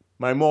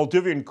 My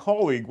Maldivian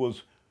colleague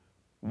was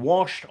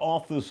washed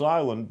off this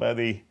island by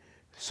the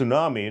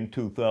tsunami in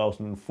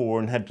 2004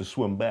 and had to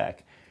swim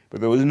back.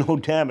 But there was no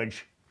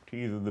damage to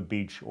either the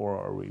beach or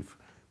our reef.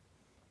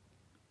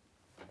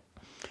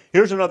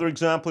 Here's another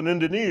example in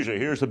Indonesia.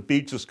 Here's a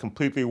beach that's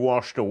completely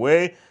washed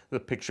away. The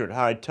picture at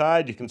high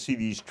tide, you can see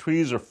these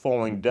trees are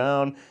falling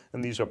down,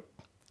 and these are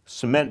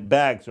cement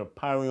bags that are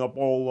piling up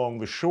all along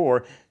the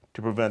shore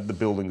to prevent the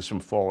buildings from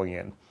falling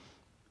in.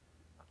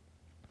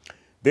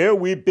 There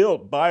we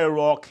built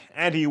biorock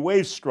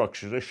anti-wave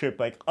structures. They're shaped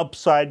like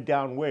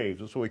upside-down waves.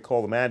 That's what we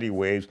call them,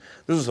 anti-waves.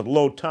 This is at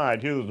low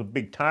tide. Here there's a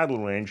big tidal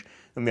range,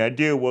 and the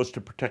idea was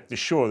to protect the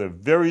shore. They're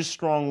very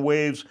strong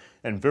waves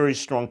and very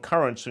strong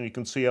currents, and you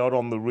can see out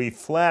on the reef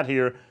flat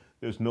here,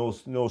 there's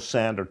no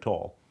sand at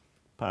all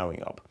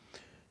piling up.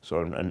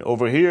 So, and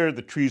over here,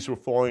 the trees were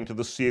falling to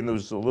the sea, and there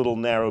was a little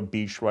narrow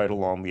beach right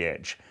along the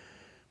edge.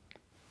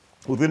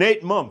 Within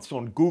 8 months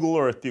on Google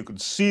Earth, you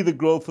could see the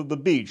growth of the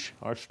beach.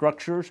 Our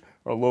structures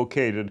are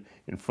located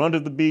in front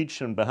of the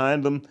beach, and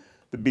behind them,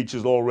 the beach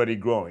is already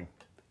growing.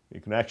 You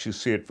can actually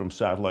see it from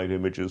satellite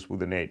images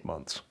within 8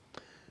 months.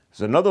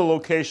 There's another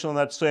location on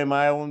that same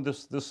island.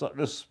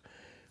 This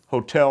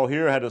hotel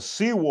here had a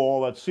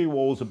seawall. That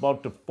seawall was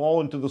about to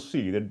fall into the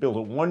sea. They'd built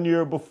it 1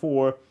 year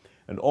before,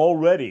 and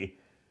already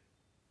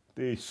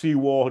the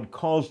seawall had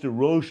caused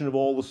erosion of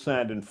all the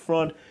sand in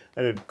front,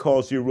 and it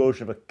caused the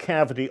erosion of a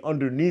cavity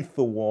underneath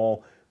the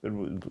wall that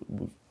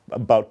was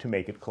about to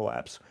make it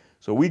collapse.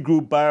 So we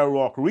grew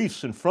biorock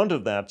reefs in front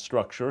of that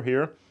structure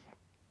here,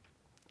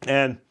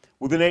 and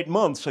within 8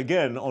 months,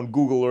 again, on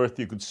Google Earth,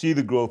 you could see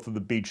the growth of the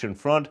beach in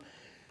front.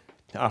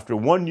 After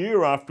 1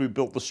 year after we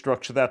built the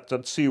structure,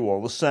 that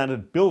seawall, the sand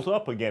had built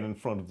up again in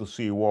front of the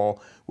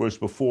seawall, whereas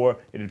before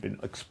it had been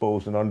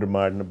exposed and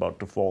undermined and about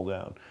to fall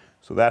down.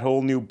 So that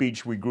whole new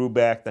beach we grew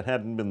back that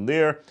hadn't been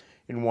there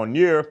in 1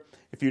 year.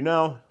 If you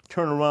now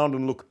turn around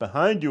and look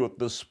behind you at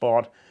this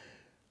spot,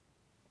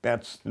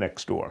 that's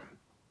next door.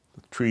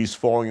 The trees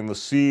falling in the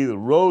sea, the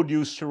road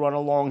used to run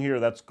along here,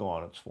 that's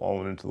gone. It's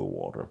fallen into the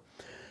water.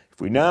 If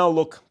we now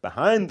look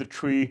behind the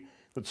tree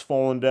that's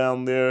fallen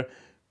down there,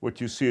 what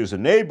you see is a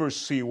neighbor's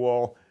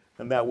seawall,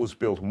 and that was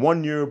built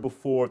 1 year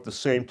before at the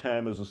same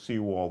time as the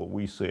seawall that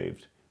we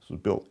saved. It was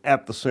built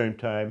at the same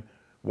time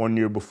 1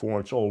 year before.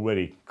 It's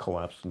already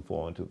collapsed and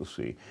fallen into the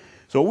sea.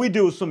 So what we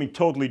do is something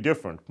totally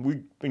different.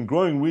 In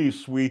growing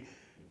reefs, we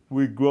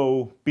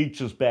grow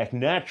beaches back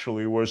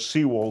naturally, whereas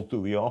seawalls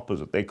do the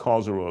opposite. They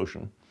cause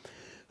erosion.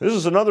 This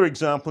is another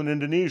example in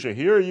Indonesia.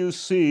 Here you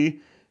see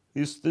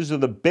these are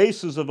the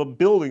bases of a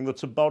building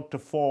that's about to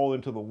fall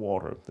into the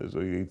water. There's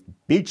a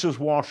beach is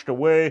washed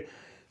away,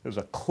 there's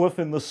a cliff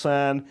in the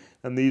sand,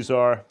 and these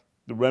are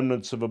the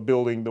remnants of a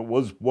building that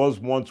was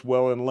once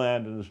well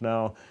inland and is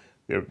now,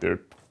 they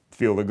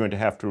feel they're going to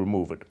have to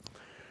remove it.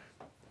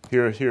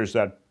 Here's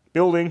that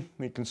building.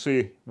 You can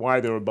see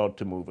why they're about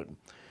to move it.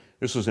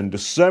 This was in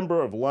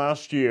December of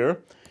last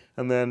year,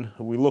 and then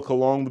we look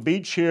along the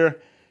beach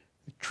here,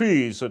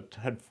 trees that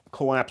had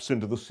collapsed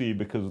into the sea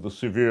because of the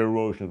severe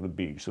erosion of the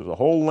beach. There's a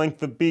whole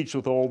length of beach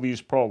with all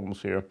these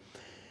problems here.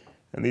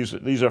 And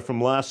these are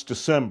from last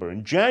December.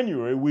 In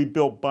January, we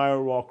built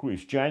biorock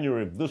reefs.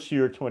 January of this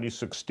year,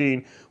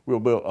 2016, we'll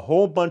build a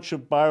whole bunch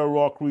of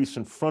biorock reefs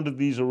in front of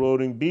these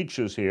eroding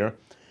beaches here.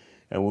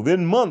 And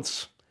within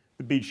months,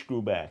 the beach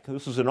grew back.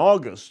 This is in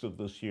August of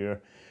this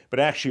year, but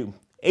actually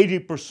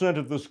 80%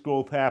 of this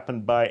growth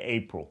happened by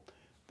April.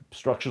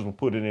 Structures were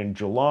put in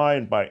July,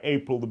 and by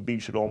April, the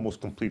beach had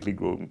almost completely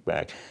grown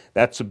back.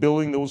 That's a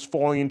building that was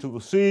falling into the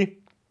sea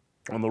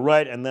on the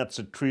right, and that's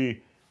a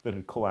tree that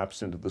had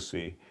collapsed into the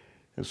sea.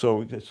 And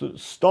so it's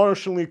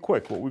astonishingly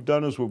quick. What we've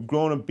done is we've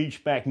grown a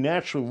beach back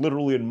naturally,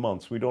 literally in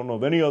months. We don't know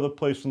of any other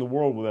place in the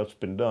world where that's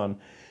been done.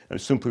 And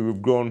simply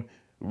we've grown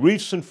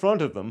reefs in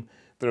front of them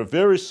that are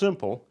very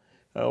simple.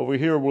 Over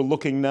here, we're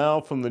looking now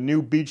from the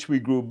new beach we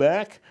grew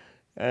back.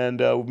 And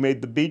we've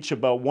made the beach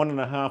about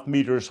 1.5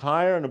 meters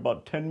higher and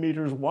about 10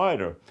 meters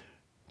wider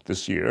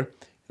this year.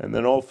 And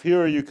then off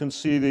here you can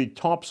see the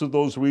tops of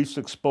those reefs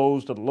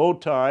exposed at low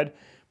tide.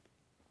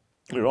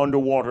 They're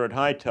underwater at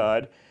high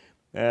tide.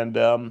 And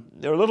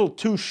they're a little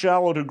too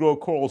shallow to grow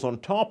corals on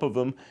top of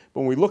them.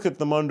 But when we look at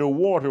them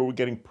underwater, we're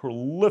getting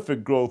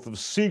prolific growth of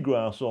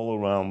seagrass all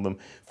around them.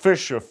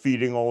 Fish are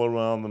feeding all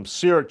around them.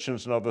 Sea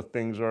urchins and other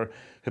things are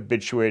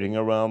habituating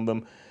around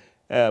them.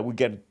 We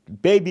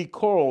get baby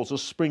corals that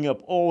spring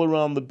up all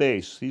around the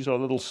base. These are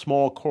little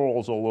small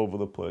corals all over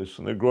the place,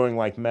 and they're growing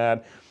like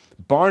mad.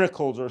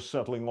 Barnacles are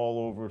settling all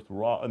over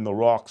in the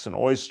rocks, and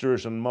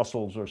oysters and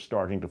mussels are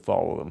starting to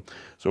follow them.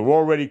 So we're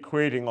already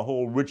creating a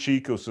whole rich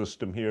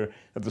ecosystem here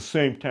at the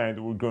same time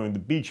that we're growing the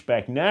beach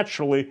back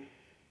naturally,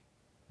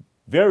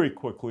 very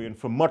quickly, and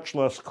for much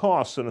less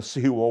cost than a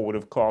seawall would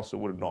have cost. It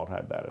would have not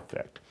had that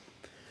effect.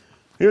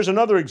 Here's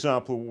another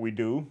example of what we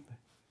do.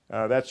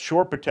 That's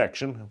shore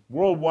protection.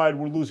 Worldwide,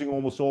 we're losing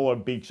almost all our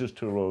beaches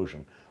to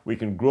erosion. We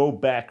can grow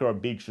back our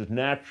beaches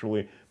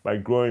naturally by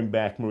growing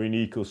back marine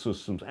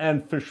ecosystems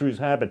and fisheries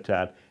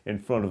habitat in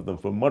front of them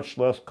for much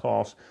less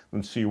cost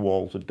than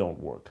seawalls that don't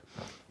work.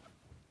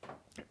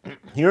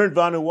 Here in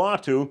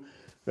Vanuatu,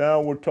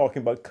 now we're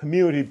talking about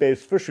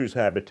community-based fisheries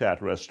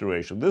habitat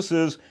restoration. This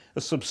is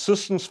a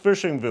subsistence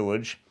fishing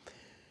village.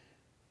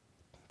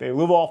 They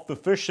live off the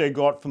fish they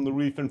got from the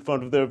reef in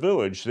front of their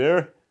village.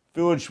 Their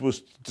village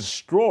was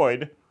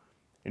destroyed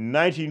in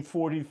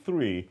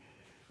 1943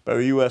 by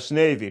the U.S.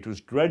 Navy. It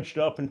was dredged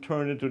up and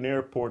turned into an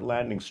airport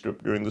landing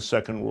strip during the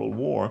Second World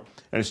War,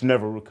 and it's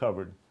never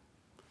recovered.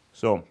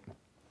 So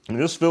in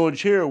this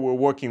village here, we're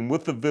working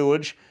with the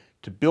village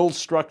to build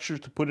structures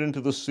to put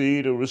into the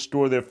sea to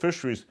restore their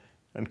fisheries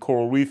and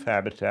coral reef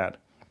habitat.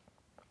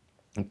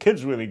 And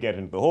kids really get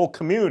into it. The whole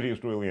community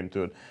is really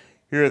into it.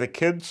 Here are the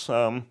kids,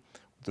 the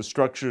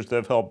structures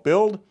they've helped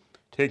build,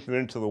 taking it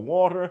into the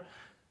water,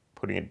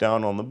 putting it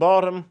down on the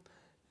bottom.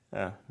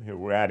 Here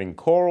we're adding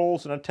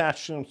corals and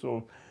attaching them.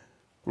 So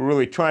we're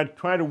really trying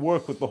to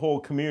work with the whole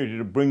community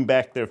to bring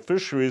back their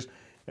fisheries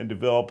and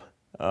develop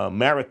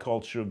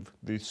mariculture of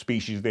the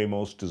species they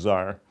most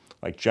desire,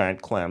 like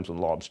giant clams and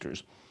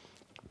lobsters.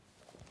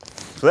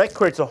 So that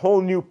creates a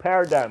whole new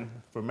paradigm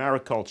for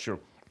mariculture.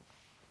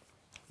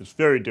 It's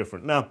very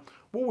different. Now,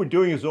 what we're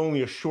doing is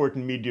only a short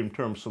and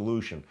medium-term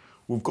solution.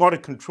 We've got to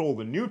control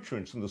the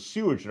nutrients and the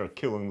sewage that are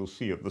killing the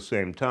sea at the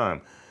same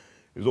time.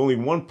 There's only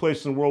one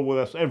place in the world where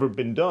that's ever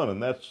been done,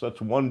 and that's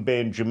one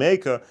bay in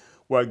Jamaica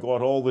where I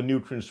got all the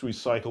nutrients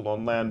recycled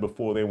on land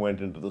before they went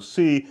into the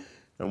sea.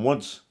 And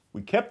once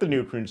we kept the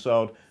nutrients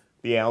out,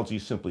 the algae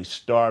simply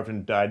starved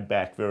and died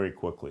back very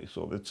quickly.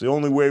 So that's the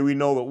only way we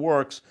know that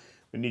works.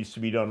 It needs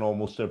to be done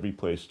almost every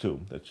place too.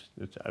 That's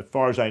as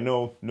far as I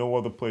know, no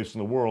other place in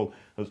the world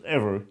has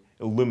ever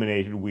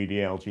eliminated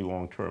weedy algae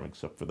long term,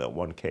 except for that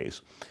one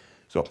case.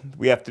 So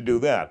we have to do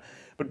that.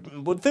 But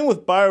the thing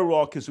with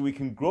biorock is we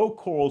can grow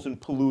corals in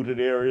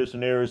polluted areas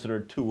and areas that are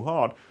too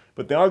hot,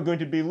 but there are going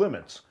to be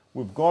limits.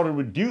 We've got to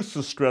reduce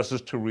the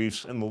stresses to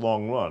reefs in the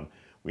long run.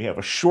 We have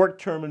a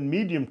short-term and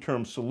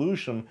medium-term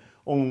solution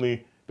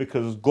only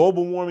because as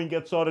global warming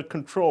gets out of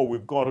control,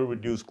 we've got to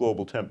reduce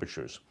global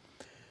temperatures.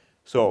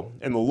 So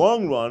in the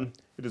long run,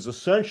 it is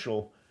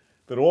essential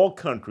that all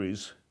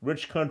countries,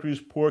 rich countries,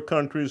 poor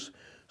countries,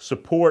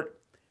 support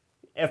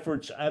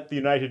efforts at the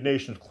United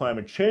Nations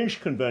Climate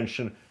Change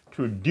Convention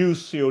to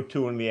reduce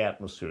CO2 in the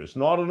atmosphere. It's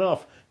not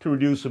enough to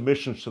reduce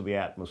emissions to the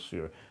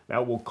atmosphere.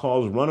 That will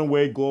cause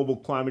runaway global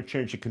climate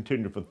change to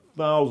continue for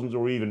thousands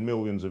or even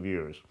millions of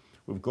years.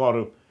 We've got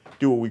to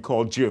do what we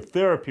call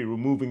geotherapy,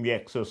 removing the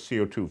excess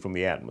CO2 from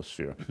the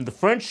atmosphere. The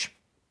French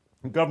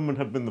government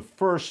have been the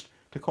first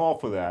to call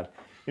for that.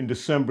 In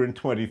December in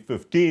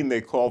 2015,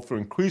 they called for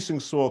increasing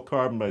soil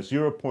carbon by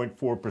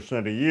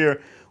 0.4% a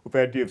year with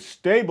the idea of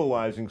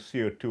stabilizing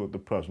CO2 at the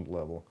present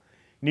level.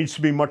 It needs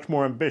to be much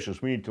more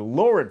ambitious. We need to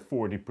lower it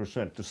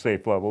 40% to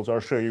safe levels. I'll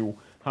show you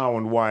how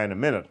and why in a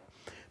minute.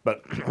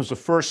 But it was the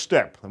first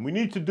step. And we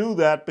need to do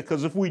that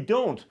because if we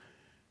don't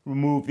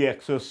remove the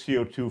excess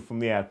CO2 from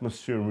the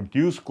atmosphere and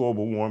reduce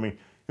global warming,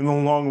 in the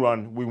long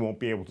run, we won't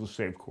be able to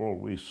save coral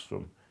reefs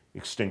from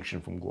extinction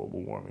from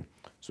global warming.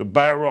 So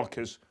biorock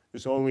is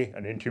only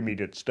an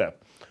intermediate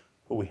step.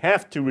 But we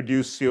have to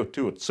reduce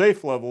CO2 at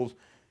safe levels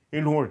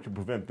in order to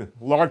prevent the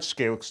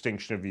large-scale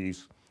extinction of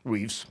these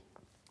reefs,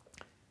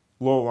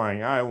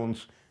 low-lying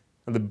islands,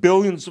 and the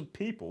billions of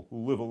people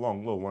who live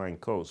along low-lying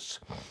coasts.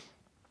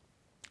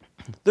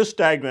 This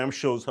diagram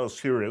shows how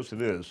serious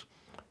it is,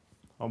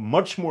 how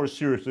much more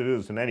serious it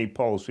is than any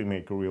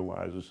policymaker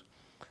realizes.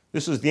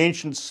 This is the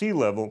ancient sea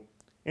level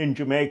in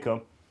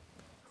Jamaica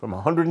from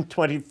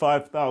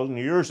 125,000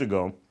 years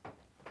ago.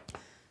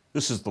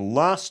 This is the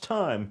last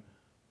time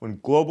when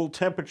global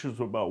temperatures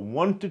were about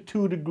 1 to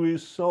 2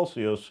 degrees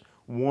Celsius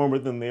warmer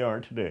than they are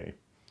today.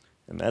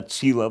 And that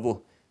sea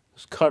level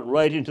is cut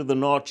right into the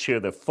notch here.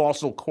 The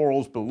fossil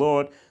corals below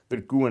it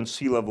that grew when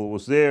sea level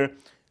was there.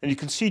 And you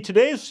can see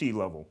today's sea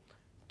level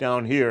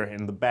down here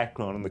in the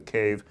background in the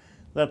cave.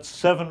 That's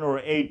 7 or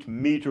 8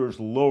 meters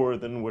lower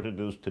than what it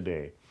is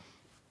today.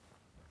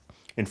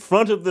 In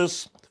front of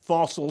this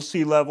fossil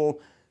sea level,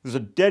 there's a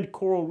dead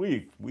coral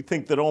reef. We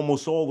think that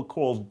almost all the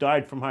corals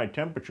died from high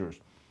temperatures.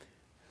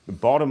 The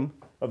bottom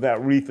of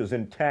that reef is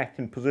intact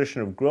in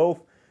position of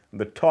growth, and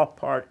the top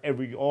part,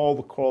 all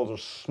the corals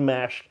are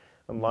smashed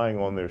and lying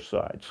on their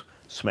sides,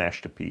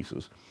 smashed to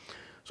pieces.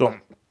 So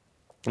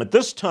at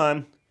this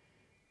time,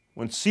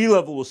 when sea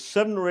level was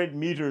 7 or 8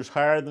 meters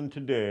higher than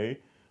today,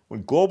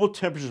 when global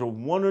temperatures are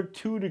 1 or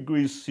 2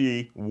 degrees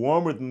C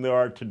warmer than they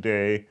are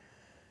today,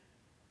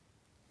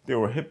 there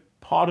were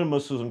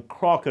hippopotamuses and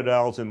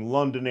crocodiles in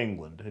London,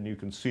 England, and you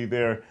can see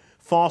their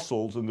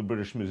fossils in the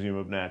British Museum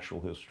of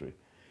Natural History.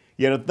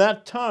 Yet at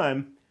that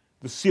time,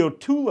 the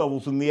CO2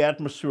 levels in the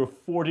atmosphere are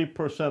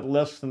 40%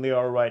 less than they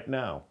are right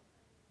now.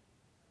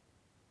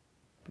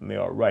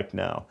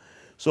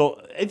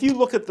 So if you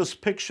look at this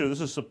picture,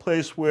 this is a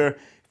place where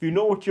if you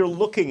know what you're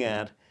looking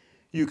at,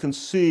 you can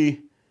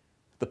see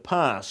the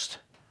past,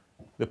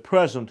 the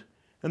present,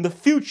 and the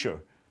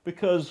future.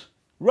 Because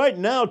right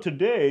now,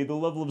 today, the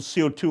level of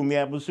CO2 in the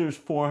atmosphere is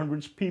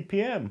 400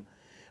 ppm.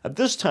 At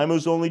this time, it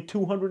was only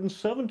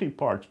 270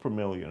 parts per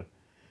million.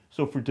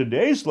 So for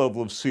today's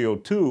level of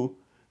CO2,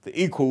 the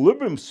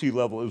equilibrium sea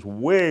level is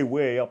way,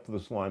 way up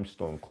this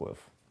limestone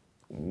cliff.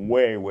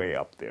 Way, way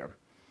up there.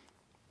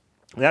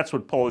 That's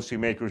what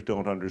policymakers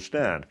don't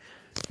understand.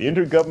 The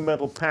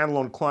Intergovernmental Panel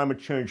on Climate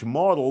Change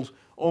models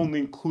only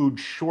include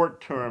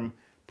short-term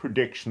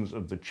predictions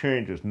of the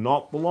changes,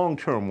 not the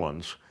long-term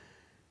ones.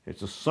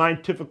 It's a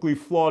scientifically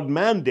flawed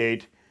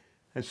mandate,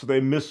 and so they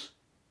miss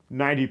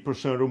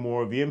 90% or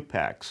more of the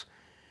impacts.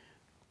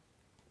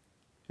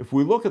 If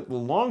we look at the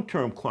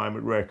long-term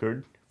climate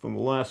record from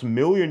the last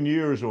 1,000,000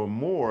 years or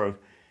more of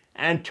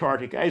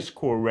Antarctic ice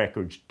core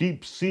records,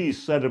 deep sea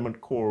sediment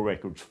core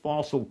records,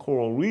 fossil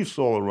coral reefs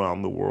all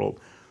around the world,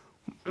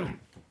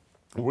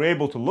 we're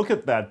able to look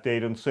at that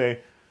data and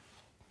say,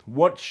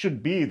 what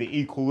should be the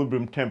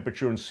equilibrium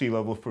temperature and sea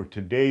level for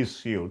today's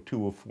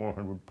CO2 of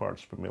 400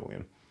 parts per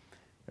million?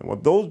 And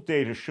what those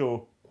data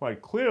show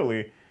quite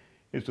clearly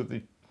is that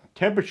the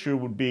temperature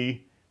would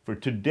be, for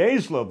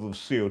today's level of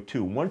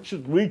CO2, once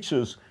it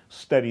reaches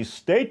steady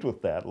state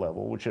with that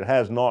level, which it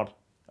has not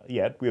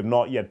yet, we have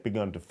not yet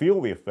begun to feel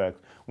the effect.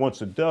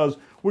 Once it does,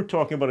 we're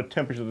talking about a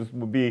temperature that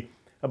would be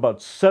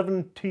about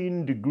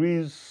 17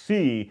 degrees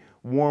C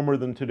warmer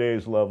than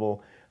today's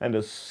level, and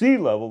a sea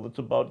level that's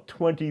about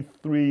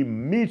 23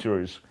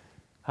 meters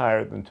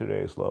higher than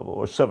today's level,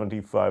 or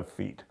 75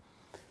 feet.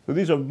 So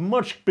these are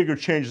much bigger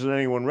changes than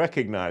anyone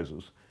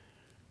recognizes.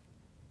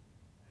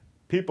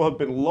 People have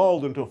been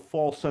lulled into a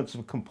false sense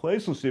of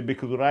complacency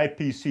because what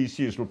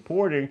IPCC is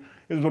reporting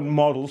is what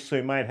models say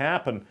might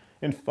happen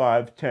in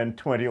 5, 10,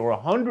 20, or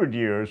 100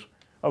 years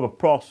of a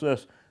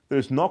process that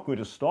is not going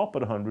to stop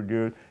at 100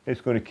 years.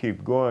 It's going to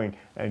keep going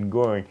and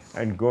going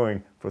and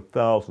going for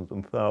thousands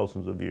and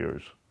thousands of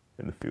years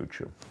in the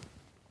future.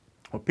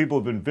 Well, people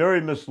have been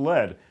very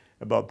misled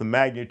about the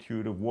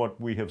magnitude of what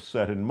we have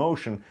set in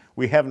motion.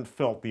 We haven't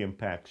felt the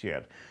impacts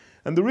yet.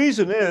 And the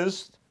reason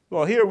is,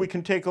 well, here we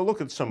can take a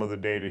look at some of the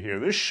data here.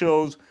 This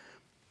shows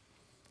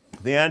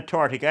the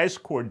Antarctic ice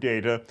core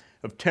data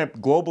of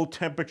global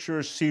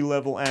temperature, sea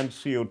level, and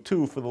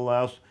CO2 for the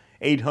last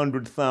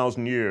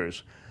 800,000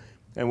 years.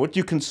 And what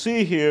you can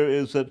see here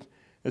is that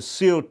as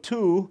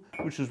CO2,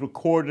 which is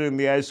recorded in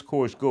the ice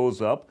cores,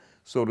 goes up,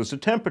 so does the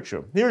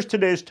temperature. Here's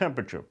today's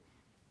temperature,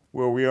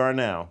 where we are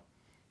now,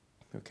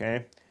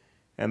 okay?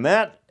 And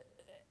that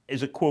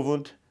is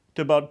equivalent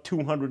to about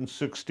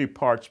 260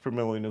 parts per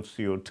million of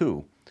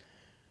CO2.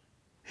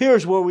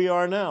 Here's where we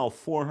are now,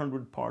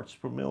 400 parts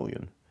per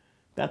million.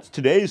 That's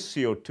today's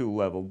CO2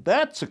 level.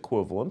 That's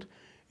equivalent,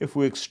 if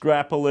we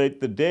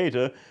extrapolate the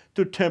data,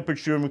 to a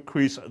temperature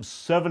increase of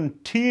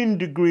 17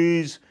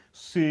 degrees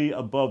C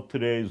above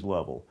today's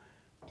level.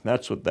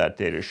 That's what that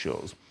data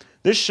shows.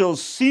 This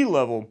shows sea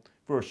level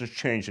versus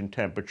change in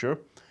temperature.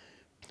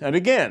 And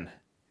again,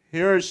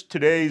 here's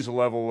today's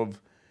level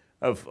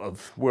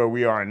of where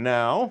we are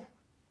now.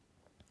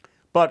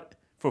 But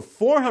for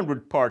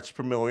 400 parts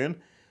per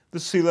million, the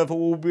sea level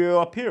will be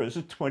up here. This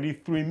is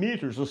 23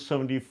 meters or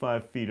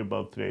 75 feet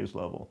above today's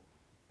level.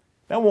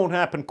 That won't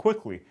happen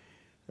quickly.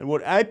 And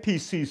what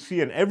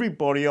IPCC and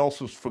everybody else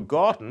has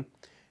forgotten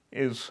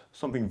is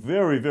something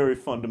very, very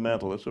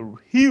fundamental. It's a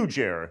huge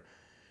error.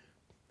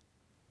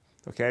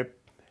 Okay?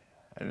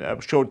 And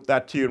I'll show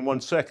that to you in 1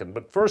 second.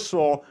 But first of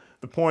all,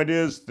 the point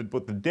is that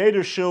what the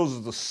data shows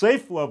is the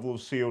safe level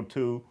of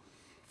CO2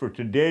 for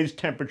today's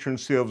temperature and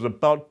sea level is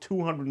about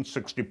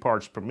 260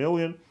 parts per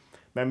million.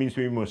 That means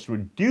we must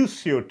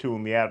reduce CO2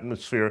 in the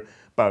atmosphere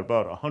by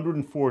about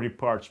 140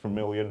 parts per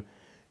million.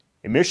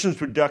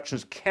 Emissions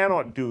reductions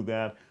cannot do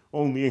that.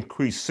 Only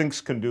increased sinks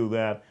can do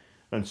that.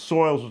 And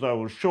soils, as I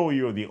will show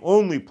you, are the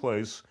only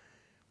place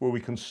where we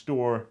can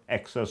store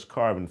excess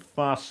carbon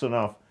fast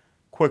enough,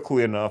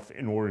 quickly enough,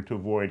 in order to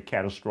avoid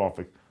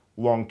catastrophic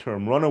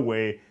long-term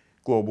runaway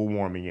global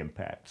warming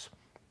impacts.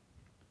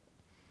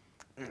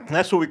 And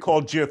that's what we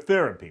call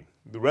geotherapy,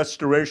 the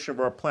restoration of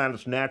our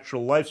planet's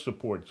natural life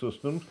support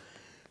systems.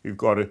 You've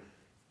got to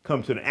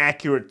come to an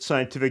accurate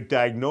scientific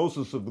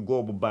diagnosis of the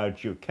global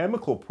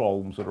biogeochemical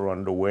problems that are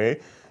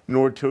underway in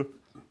order to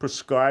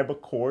prescribe a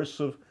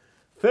course of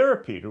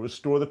therapy to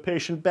restore the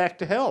patient back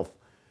to health.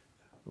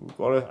 We've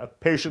got a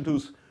patient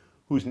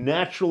whose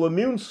natural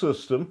immune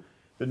system,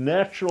 the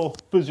natural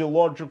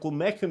physiological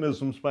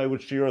mechanisms by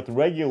which the Earth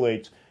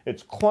regulates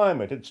its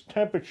climate, its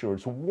temperature,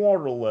 its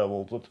water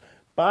levels, its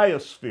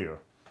biosphere,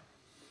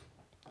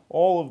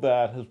 all of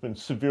that has been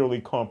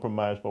severely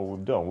compromised by what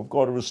we've done. We've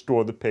got to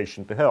restore the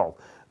patient to health.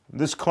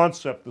 This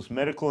concept, this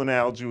medical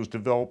analogy, was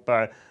developed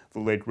by the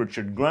late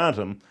Richard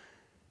Grantham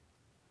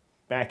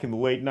back in the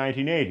late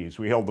 1980s.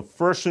 We held the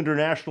first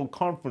international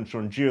conference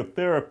on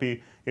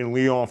geotherapy in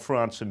Lyon,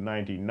 France in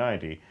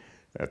 1990.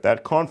 At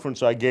that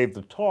conference, I gave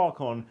the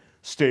talk on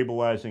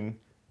stabilizing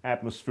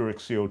atmospheric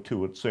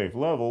CO2 at safe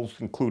levels,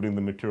 including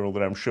the material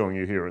that I'm showing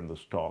you here in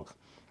this talk.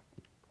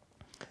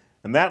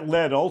 And that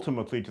led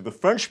ultimately to the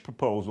French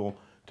proposal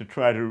to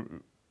try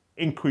to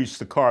increase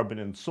the carbon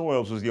in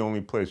soils as the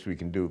only place we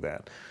can do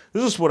that.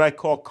 This is what I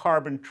call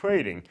carbon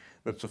trading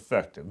that's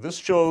effective. This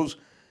shows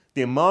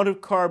the amount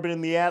of carbon in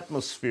the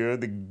atmosphere.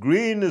 The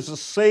green is a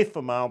safe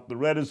amount, the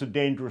red is a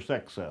dangerous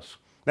excess.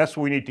 That's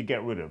what we need to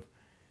get rid of.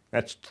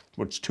 That's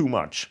what's too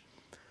much.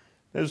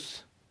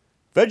 There's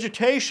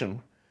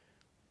vegetation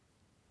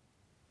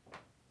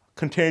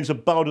contains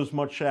about as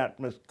much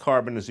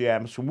carbon as the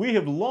atmosphere. We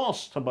have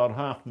lost about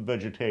half the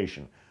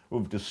vegetation.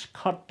 We've just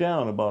cut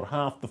down about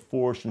half the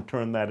forest and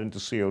turned that into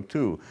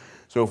CO2.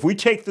 So if we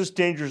take this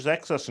dangerous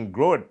excess and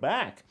grow it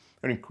back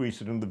and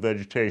increase it in the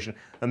vegetation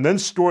and then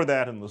store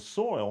that in the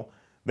soil,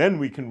 then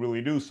we can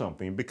really do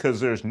something, because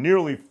there's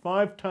nearly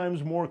 5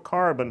 times more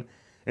carbon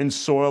in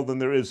soil than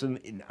there is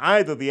in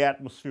either the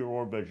atmosphere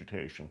or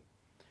vegetation.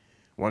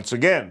 Once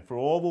again, for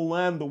all the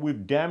land that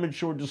we've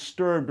damaged or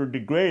disturbed or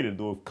degraded,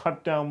 that we've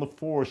cut down the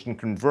forest and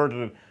converted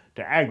it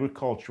to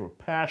agriculture or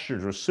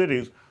pastures or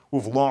cities,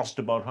 we've lost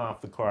about half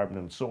the carbon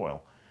in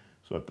soil.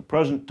 So at the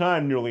present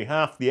time, nearly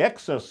half the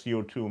excess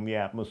CO2 in the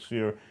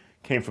atmosphere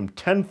came from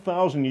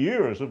 10,000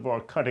 years of our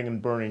cutting and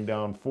burning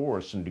down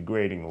forests and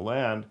degrading the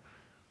land.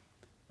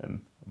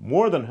 And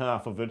more than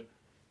half of it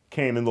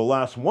came in the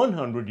last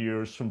 100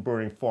 years from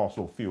burning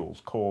fossil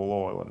fuels, coal,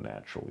 oil, and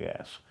natural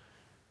gas.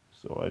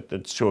 So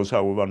it shows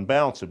how we've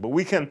unbalanced it. But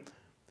we can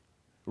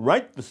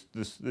right this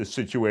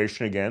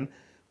situation again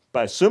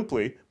by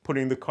simply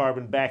putting the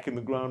carbon back in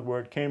the ground where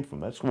it came from.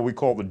 That's what we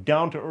call the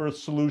down-to-earth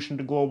solution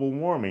to global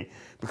warming,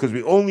 because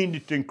we only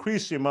need to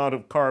increase the amount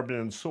of carbon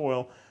in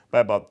soil by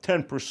about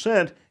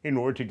 10% in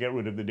order to get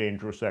rid of the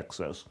dangerous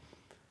excess.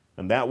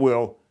 And that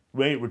will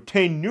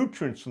retain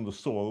nutrients in the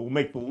soil. It will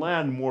make the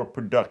land more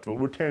productive. It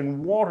will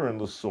retain water in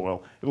the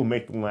soil. It will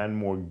make the land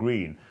more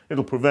green. It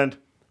will prevent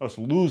us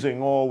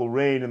losing all the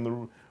rain and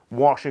the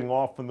washing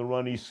off in the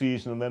rainy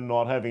season and then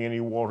not having any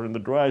water in the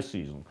dry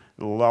season.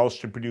 It will allow us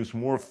to produce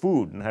more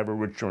food and have a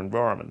richer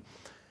environment.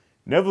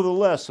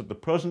 Nevertheless, at the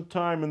present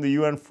time in the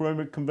UN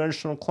Framework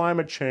Convention on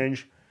Climate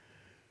Change,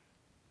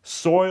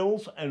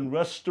 soils and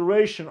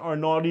restoration are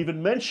not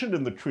even mentioned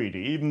in the treaty,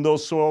 even though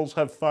soils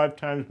have 5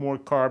 times more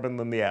carbon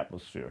than the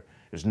atmosphere.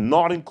 It's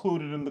not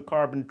included in the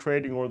carbon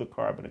trading or the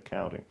carbon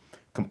accounting.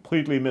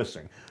 Completely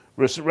missing.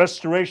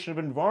 Restoration of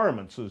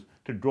environments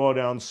to draw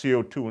down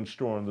CO2 and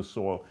store in the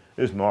soil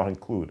is not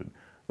included.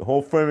 The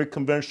whole Framework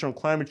Convention on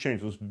Climate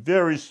Change has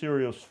very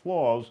serious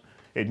flaws.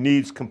 It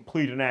needs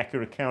complete and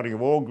accurate accounting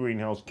of all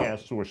greenhouse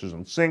gas sources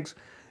and sinks.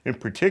 In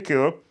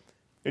particular,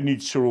 it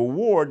needs to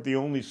reward the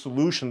only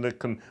solution that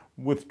can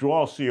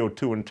withdraw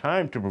CO2 in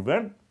time to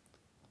prevent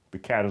the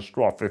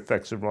catastrophic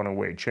effects of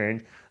runaway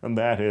change, and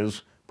that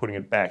is putting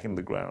it back in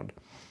the ground.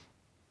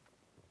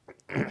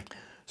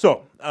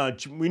 So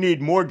we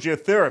need more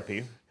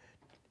geotherapy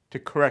to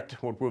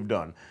correct what we've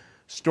done.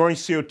 Storing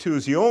CO2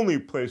 is the only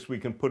place we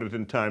can put it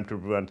in time to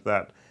prevent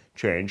that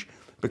change,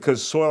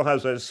 because soil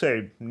has, as I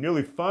say,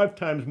 nearly 5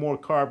 times more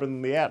carbon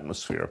than the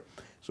atmosphere.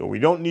 So we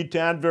don't need to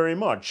add very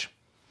much.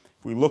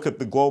 If we look at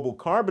the global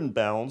carbon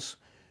balance,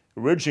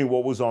 originally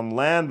what was on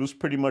land was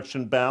pretty much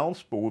in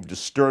balance, but we've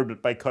disturbed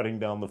it by cutting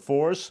down the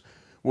forests.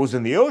 What was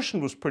in the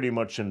ocean was pretty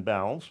much in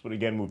balance, but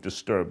again, we've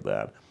disturbed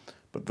that.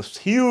 But this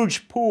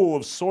huge pool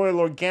of soil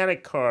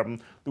organic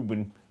carbon that we've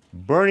been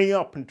burning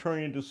up and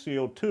turning into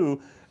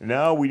CO2,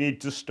 now we need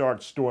to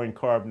start storing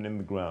carbon in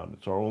the ground.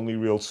 It's our only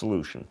real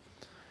solution.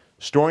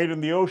 Storing it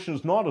in the ocean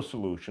is not a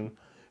solution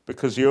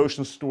because the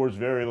ocean stores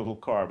very little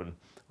carbon.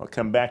 I'll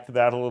come back to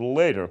that a little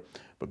later.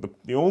 But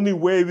the only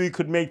way we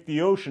could make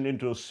the ocean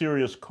into a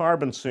serious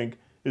carbon sink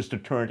is to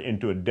turn it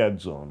into a dead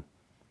zone.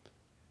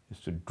 Is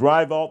to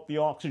drive out the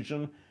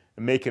oxygen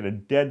and make it a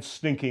dead,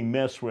 stinking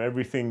mess where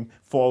everything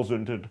falls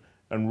into it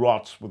and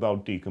rots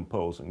without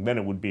decomposing. Then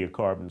it would be a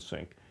carbon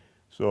sink.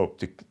 So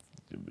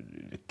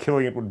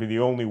killing it would be the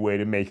only way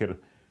to make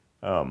it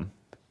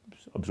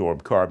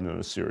absorb carbon on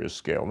a serious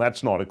scale. And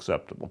that's not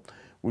acceptable.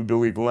 We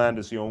believe land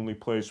is the only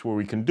place where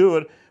we can do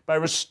it by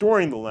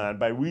restoring the land,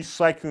 by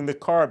recycling the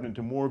carbon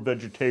into more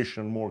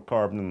vegetation and more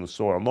carbon in the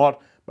soil,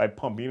 not by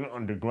pumping it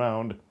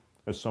underground,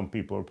 as some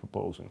people are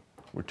proposing.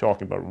 We're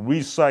talking about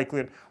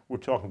recycling. We're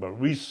talking about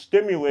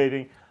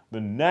re-stimulating the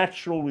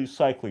natural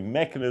recycling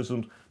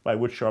mechanisms by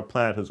which our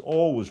planet has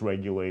always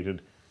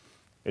regulated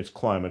its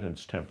climate and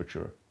its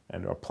temperature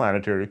and our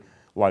planetary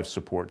life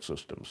support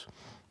systems.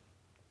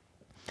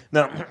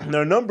 Now,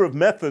 there are a number of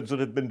methods that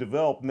have been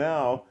developed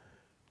now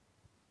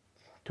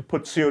to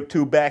put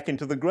CO2 back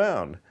into the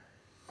ground.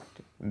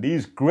 And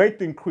these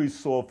greatly increase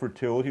soil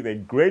fertility. They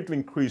greatly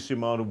increase the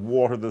amount of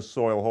water the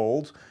soil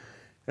holds.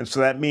 And so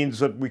that means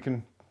that we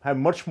can have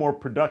much more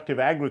productive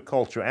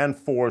agriculture and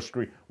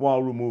forestry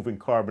while removing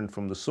carbon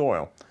from the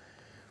soil.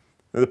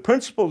 Now, the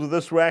principles of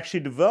this were actually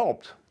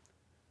developed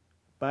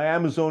by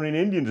Amazonian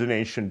Indians in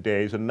ancient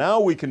days, and now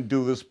we can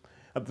do this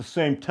at the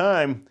same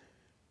time.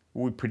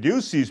 When we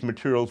produce these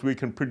materials, we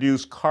can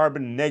produce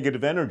carbon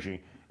negative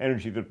energy,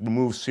 energy that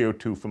removes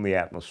CO2 from the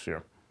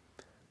atmosphere.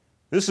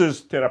 This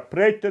is Terra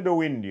Preta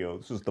do Indio.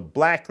 This is the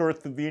black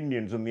earth of the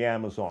Indians in the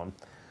Amazon.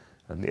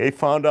 And they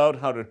found out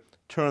how to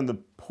turn the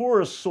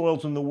poorest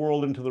soils in the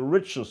world into the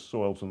richest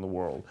soils in the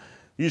world.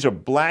 These are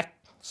black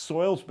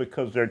soils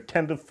because they're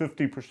 10 to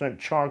 50%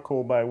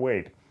 charcoal by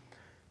weight.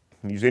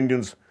 And these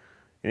Indians,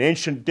 in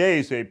ancient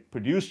days, they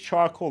produced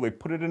charcoal, they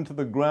put it into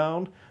the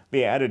ground,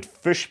 they added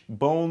fish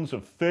bones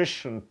of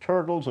fish and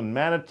turtles and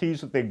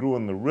manatees that they grew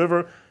in the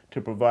river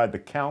to provide the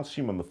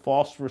calcium and the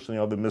phosphorus and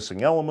the other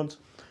missing elements.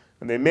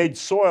 And they made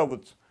soil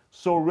that's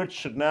so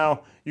rich that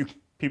now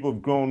people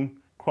have grown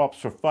crops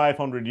for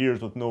 500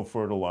 years with no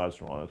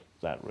fertilizer on it.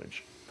 It's that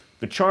rich.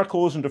 The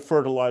charcoal isn't a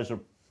fertilizer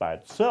by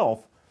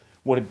itself.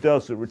 What it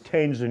does, it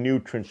retains the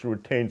nutrients, it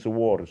retains the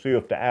water, so you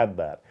have to add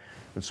that.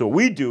 And so what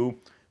we do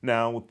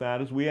now with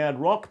that is we add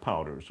rock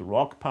powders. The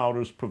rock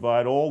powders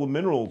provide all the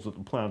minerals that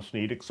the plants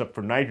need except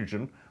for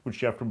nitrogen,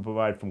 which you have to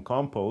provide from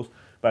compost.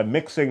 By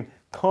mixing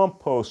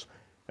compost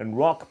and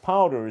rock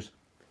powders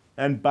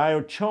and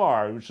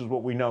biochar, which is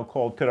what we now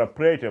call terra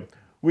preta,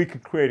 we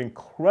could create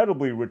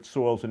incredibly rich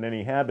soils in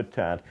any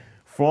habitat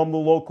from the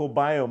local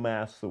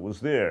biomass that was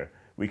there.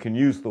 We can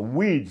use the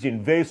weeds, the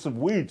invasive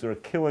weeds that are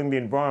killing the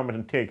environment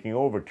and taking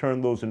over,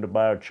 turn those into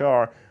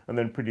biochar, and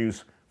then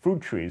produce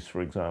fruit trees,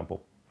 for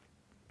example,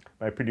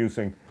 by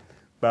producing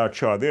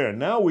biochar there.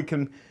 Now we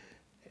can,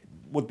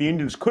 what the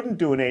Indians couldn't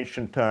do in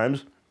ancient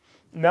times,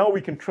 now we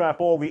can trap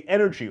all the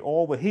energy,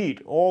 all the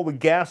heat, all the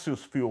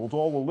gaseous fuels,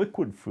 all the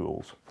liquid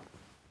fuels.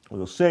 At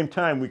the same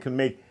time, we can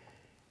make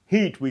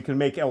heat, we can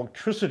make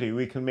electricity,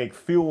 we can make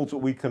fuels that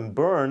we can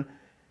burn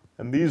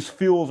And these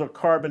fuels are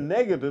carbon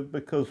negative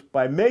because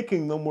by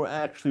making them, we're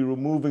actually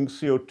removing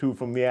CO2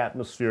 from the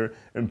atmosphere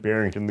and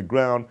burying it in the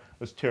ground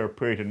as terra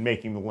preta and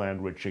making the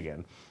land rich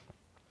again.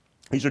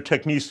 These are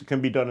techniques that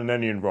can be done in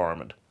any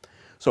environment.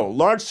 So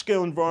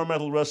large-scale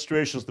environmental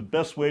restoration is the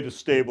best way to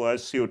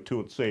stabilize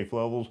CO2 at safe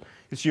levels.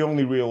 It's the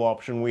only real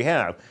option we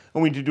have.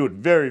 And we need to do it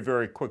very,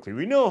 very quickly.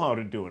 We know how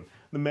to do it.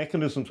 The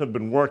mechanisms have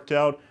been worked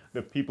out.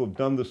 That people have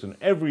done this in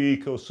every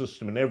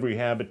ecosystem, in every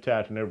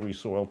habitat, in every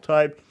soil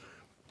type.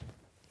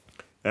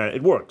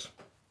 It works.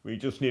 We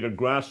just need a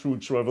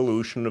grassroots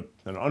revolution,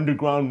 an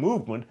underground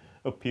movement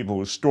of people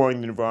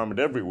restoring the environment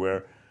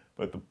everywhere.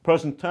 But at the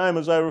present time,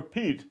 as I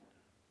repeat,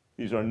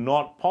 these are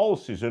not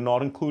policies. They're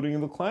not included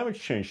in the climate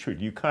change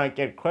treaty. You can't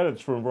get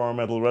credits for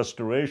environmental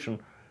restoration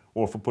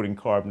or for putting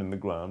carbon in the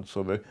ground.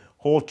 So the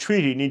whole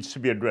treaty needs to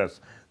be addressed.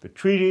 The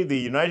treaty, the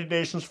United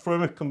Nations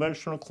Framework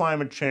Convention on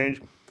Climate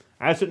Change,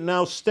 as it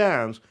now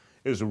stands,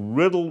 is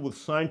riddled with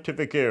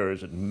scientific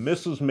errors. It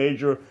misses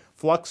major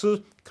fluxes,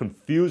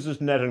 confuses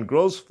net and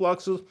gross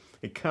fluxes.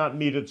 It can't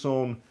meet its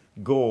own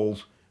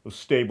goals of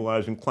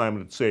stabilizing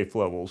climate at safe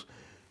levels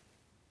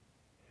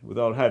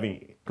without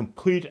having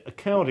complete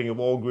accounting of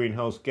all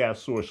greenhouse gas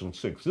sources and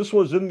sinks. This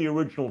was in the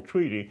original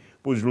treaty,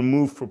 but was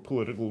removed for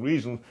political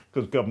reasons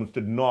because governments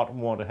did not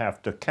want to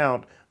have to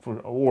account for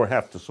or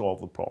have to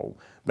solve the problem.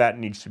 That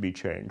needs to be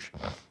changed.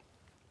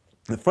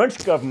 The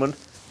French government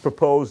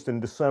proposed in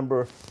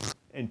December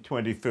in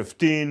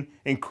 2015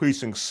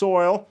 increasing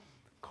soil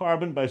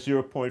carbon by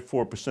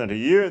 0.4% a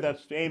year.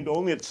 That's aimed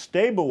only at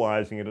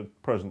stabilizing it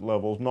at present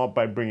levels, not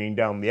by bringing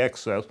down the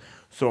excess.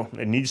 So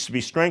it needs to be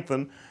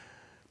strengthened.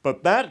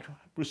 But that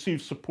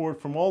received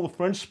support from all the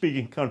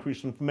French-speaking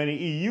countries and from many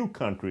EU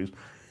countries,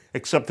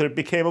 except that it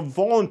became a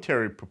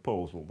voluntary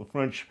proposal. The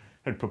French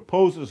had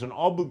proposed as an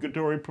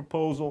obligatory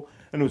proposal,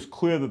 and it was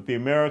clear that the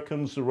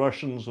Americans, the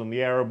Russians, and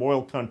the Arab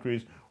oil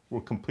countries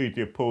were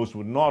completely opposed,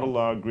 would not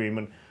allow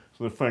agreement.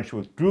 So the French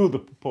withdrew the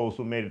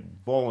proposal, made it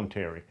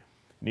voluntary.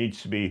 It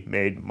needs to be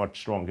made much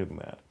stronger than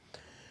that.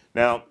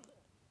 Now,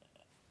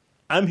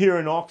 I'm here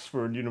in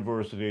Oxford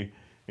University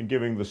and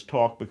giving this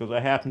talk because I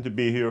happen to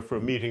be here for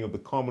a meeting of the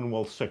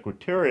Commonwealth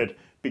Secretariat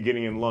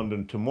beginning in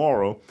London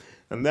tomorrow.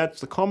 And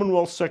that's the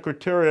Commonwealth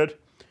Secretariat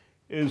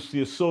is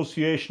the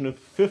association of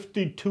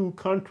 52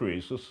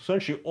 countries. It's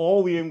essentially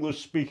all the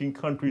English-speaking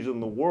countries in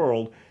the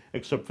world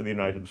except for the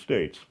United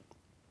States.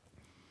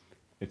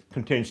 It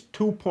contains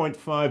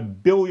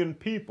 2.5 billion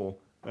people.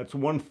 That's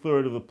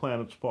 1/3 of the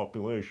planet's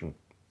population.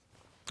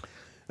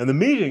 And the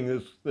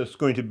meeting that's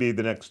going to be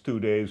the next 2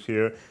 days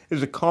here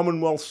is a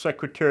Commonwealth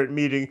Secretariat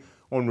meeting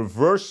on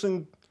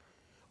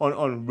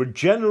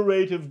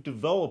regenerative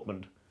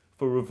development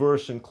for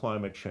reversing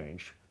climate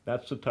change.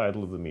 That's the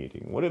title of the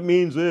meeting. What it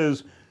means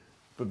is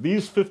that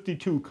these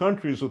 52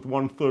 countries with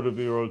 1/3 of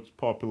the Earth's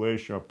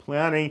population are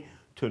planning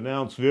to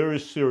announce very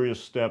serious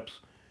steps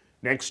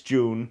next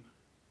June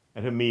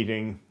at a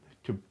meeting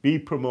to be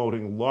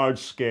promoting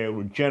large-scale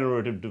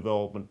regenerative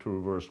development to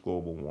reverse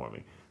global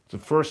warming. It's the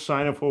first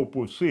sign of hope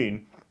we've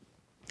seen.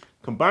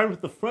 Combined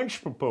with the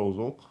French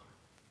proposal,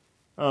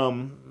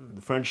 the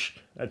French,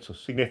 that's a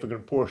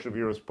significant portion of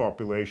Europe's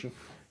population.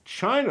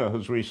 China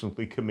has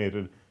recently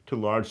committed to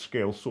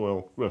large-scale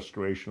soil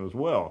restoration as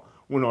well.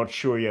 We're not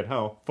sure yet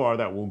how far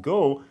that will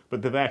go,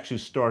 but they've actually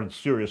started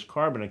serious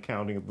carbon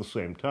accounting at the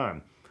same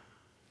time.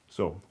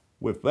 So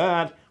with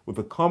that, with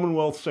the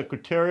Commonwealth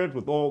Secretariat,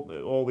 with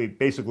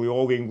basically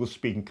all the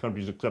English-speaking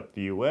countries except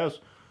the US,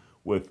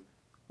 with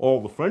all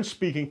the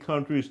French-speaking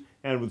countries,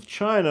 and with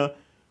China,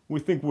 we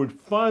think we're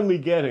finally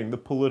getting the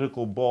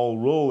political ball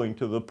rolling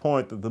to the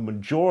point that the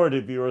majority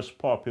of the Earth's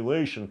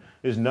population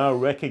is now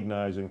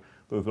recognizing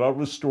that without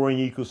restoring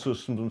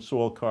ecosystems and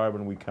soil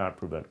carbon, we can't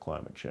prevent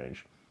climate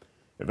change.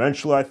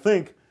 Eventually, I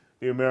think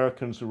the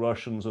Americans, the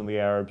Russians, and the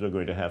Arabs are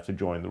going to have to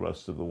join the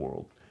rest of the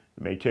world.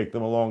 It may take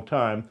them a long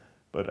time,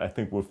 but I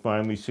think we're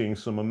finally seeing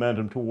some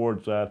momentum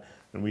towards that,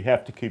 and we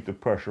have to keep the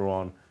pressure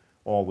on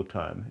all the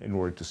time in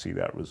order to see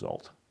that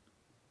result.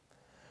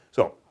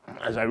 So,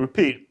 as I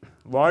repeat,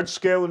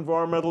 large-scale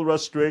environmental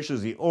restoration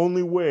is the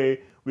only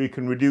way we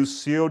can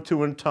reduce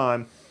CO2 in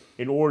time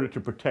in order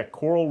to protect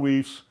coral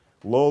reefs,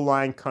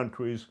 low-lying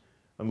countries,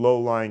 and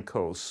low-lying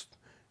coasts.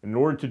 In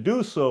order to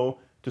do so,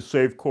 to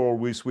save coral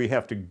reefs, we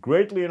have to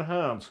greatly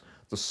enhance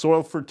the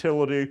soil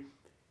fertility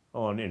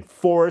in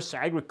forests,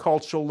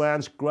 agricultural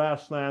lands,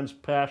 grasslands,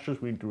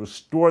 pastures. We need to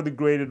restore the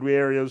graded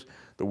areas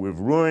that we've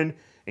ruined,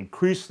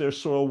 increase their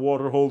soil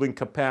water holding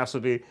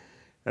capacity,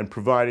 and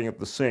providing at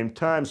the same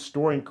time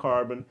storing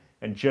carbon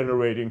and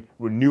generating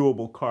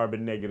renewable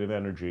carbon negative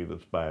energy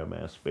that's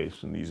biomass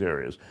based in these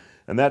areas.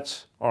 And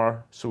that's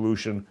our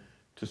solution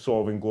to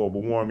solving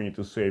global warming and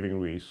to saving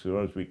reefs.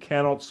 So we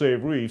cannot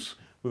save reefs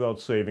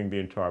without saving the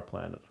entire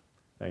planet.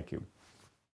 Thank you.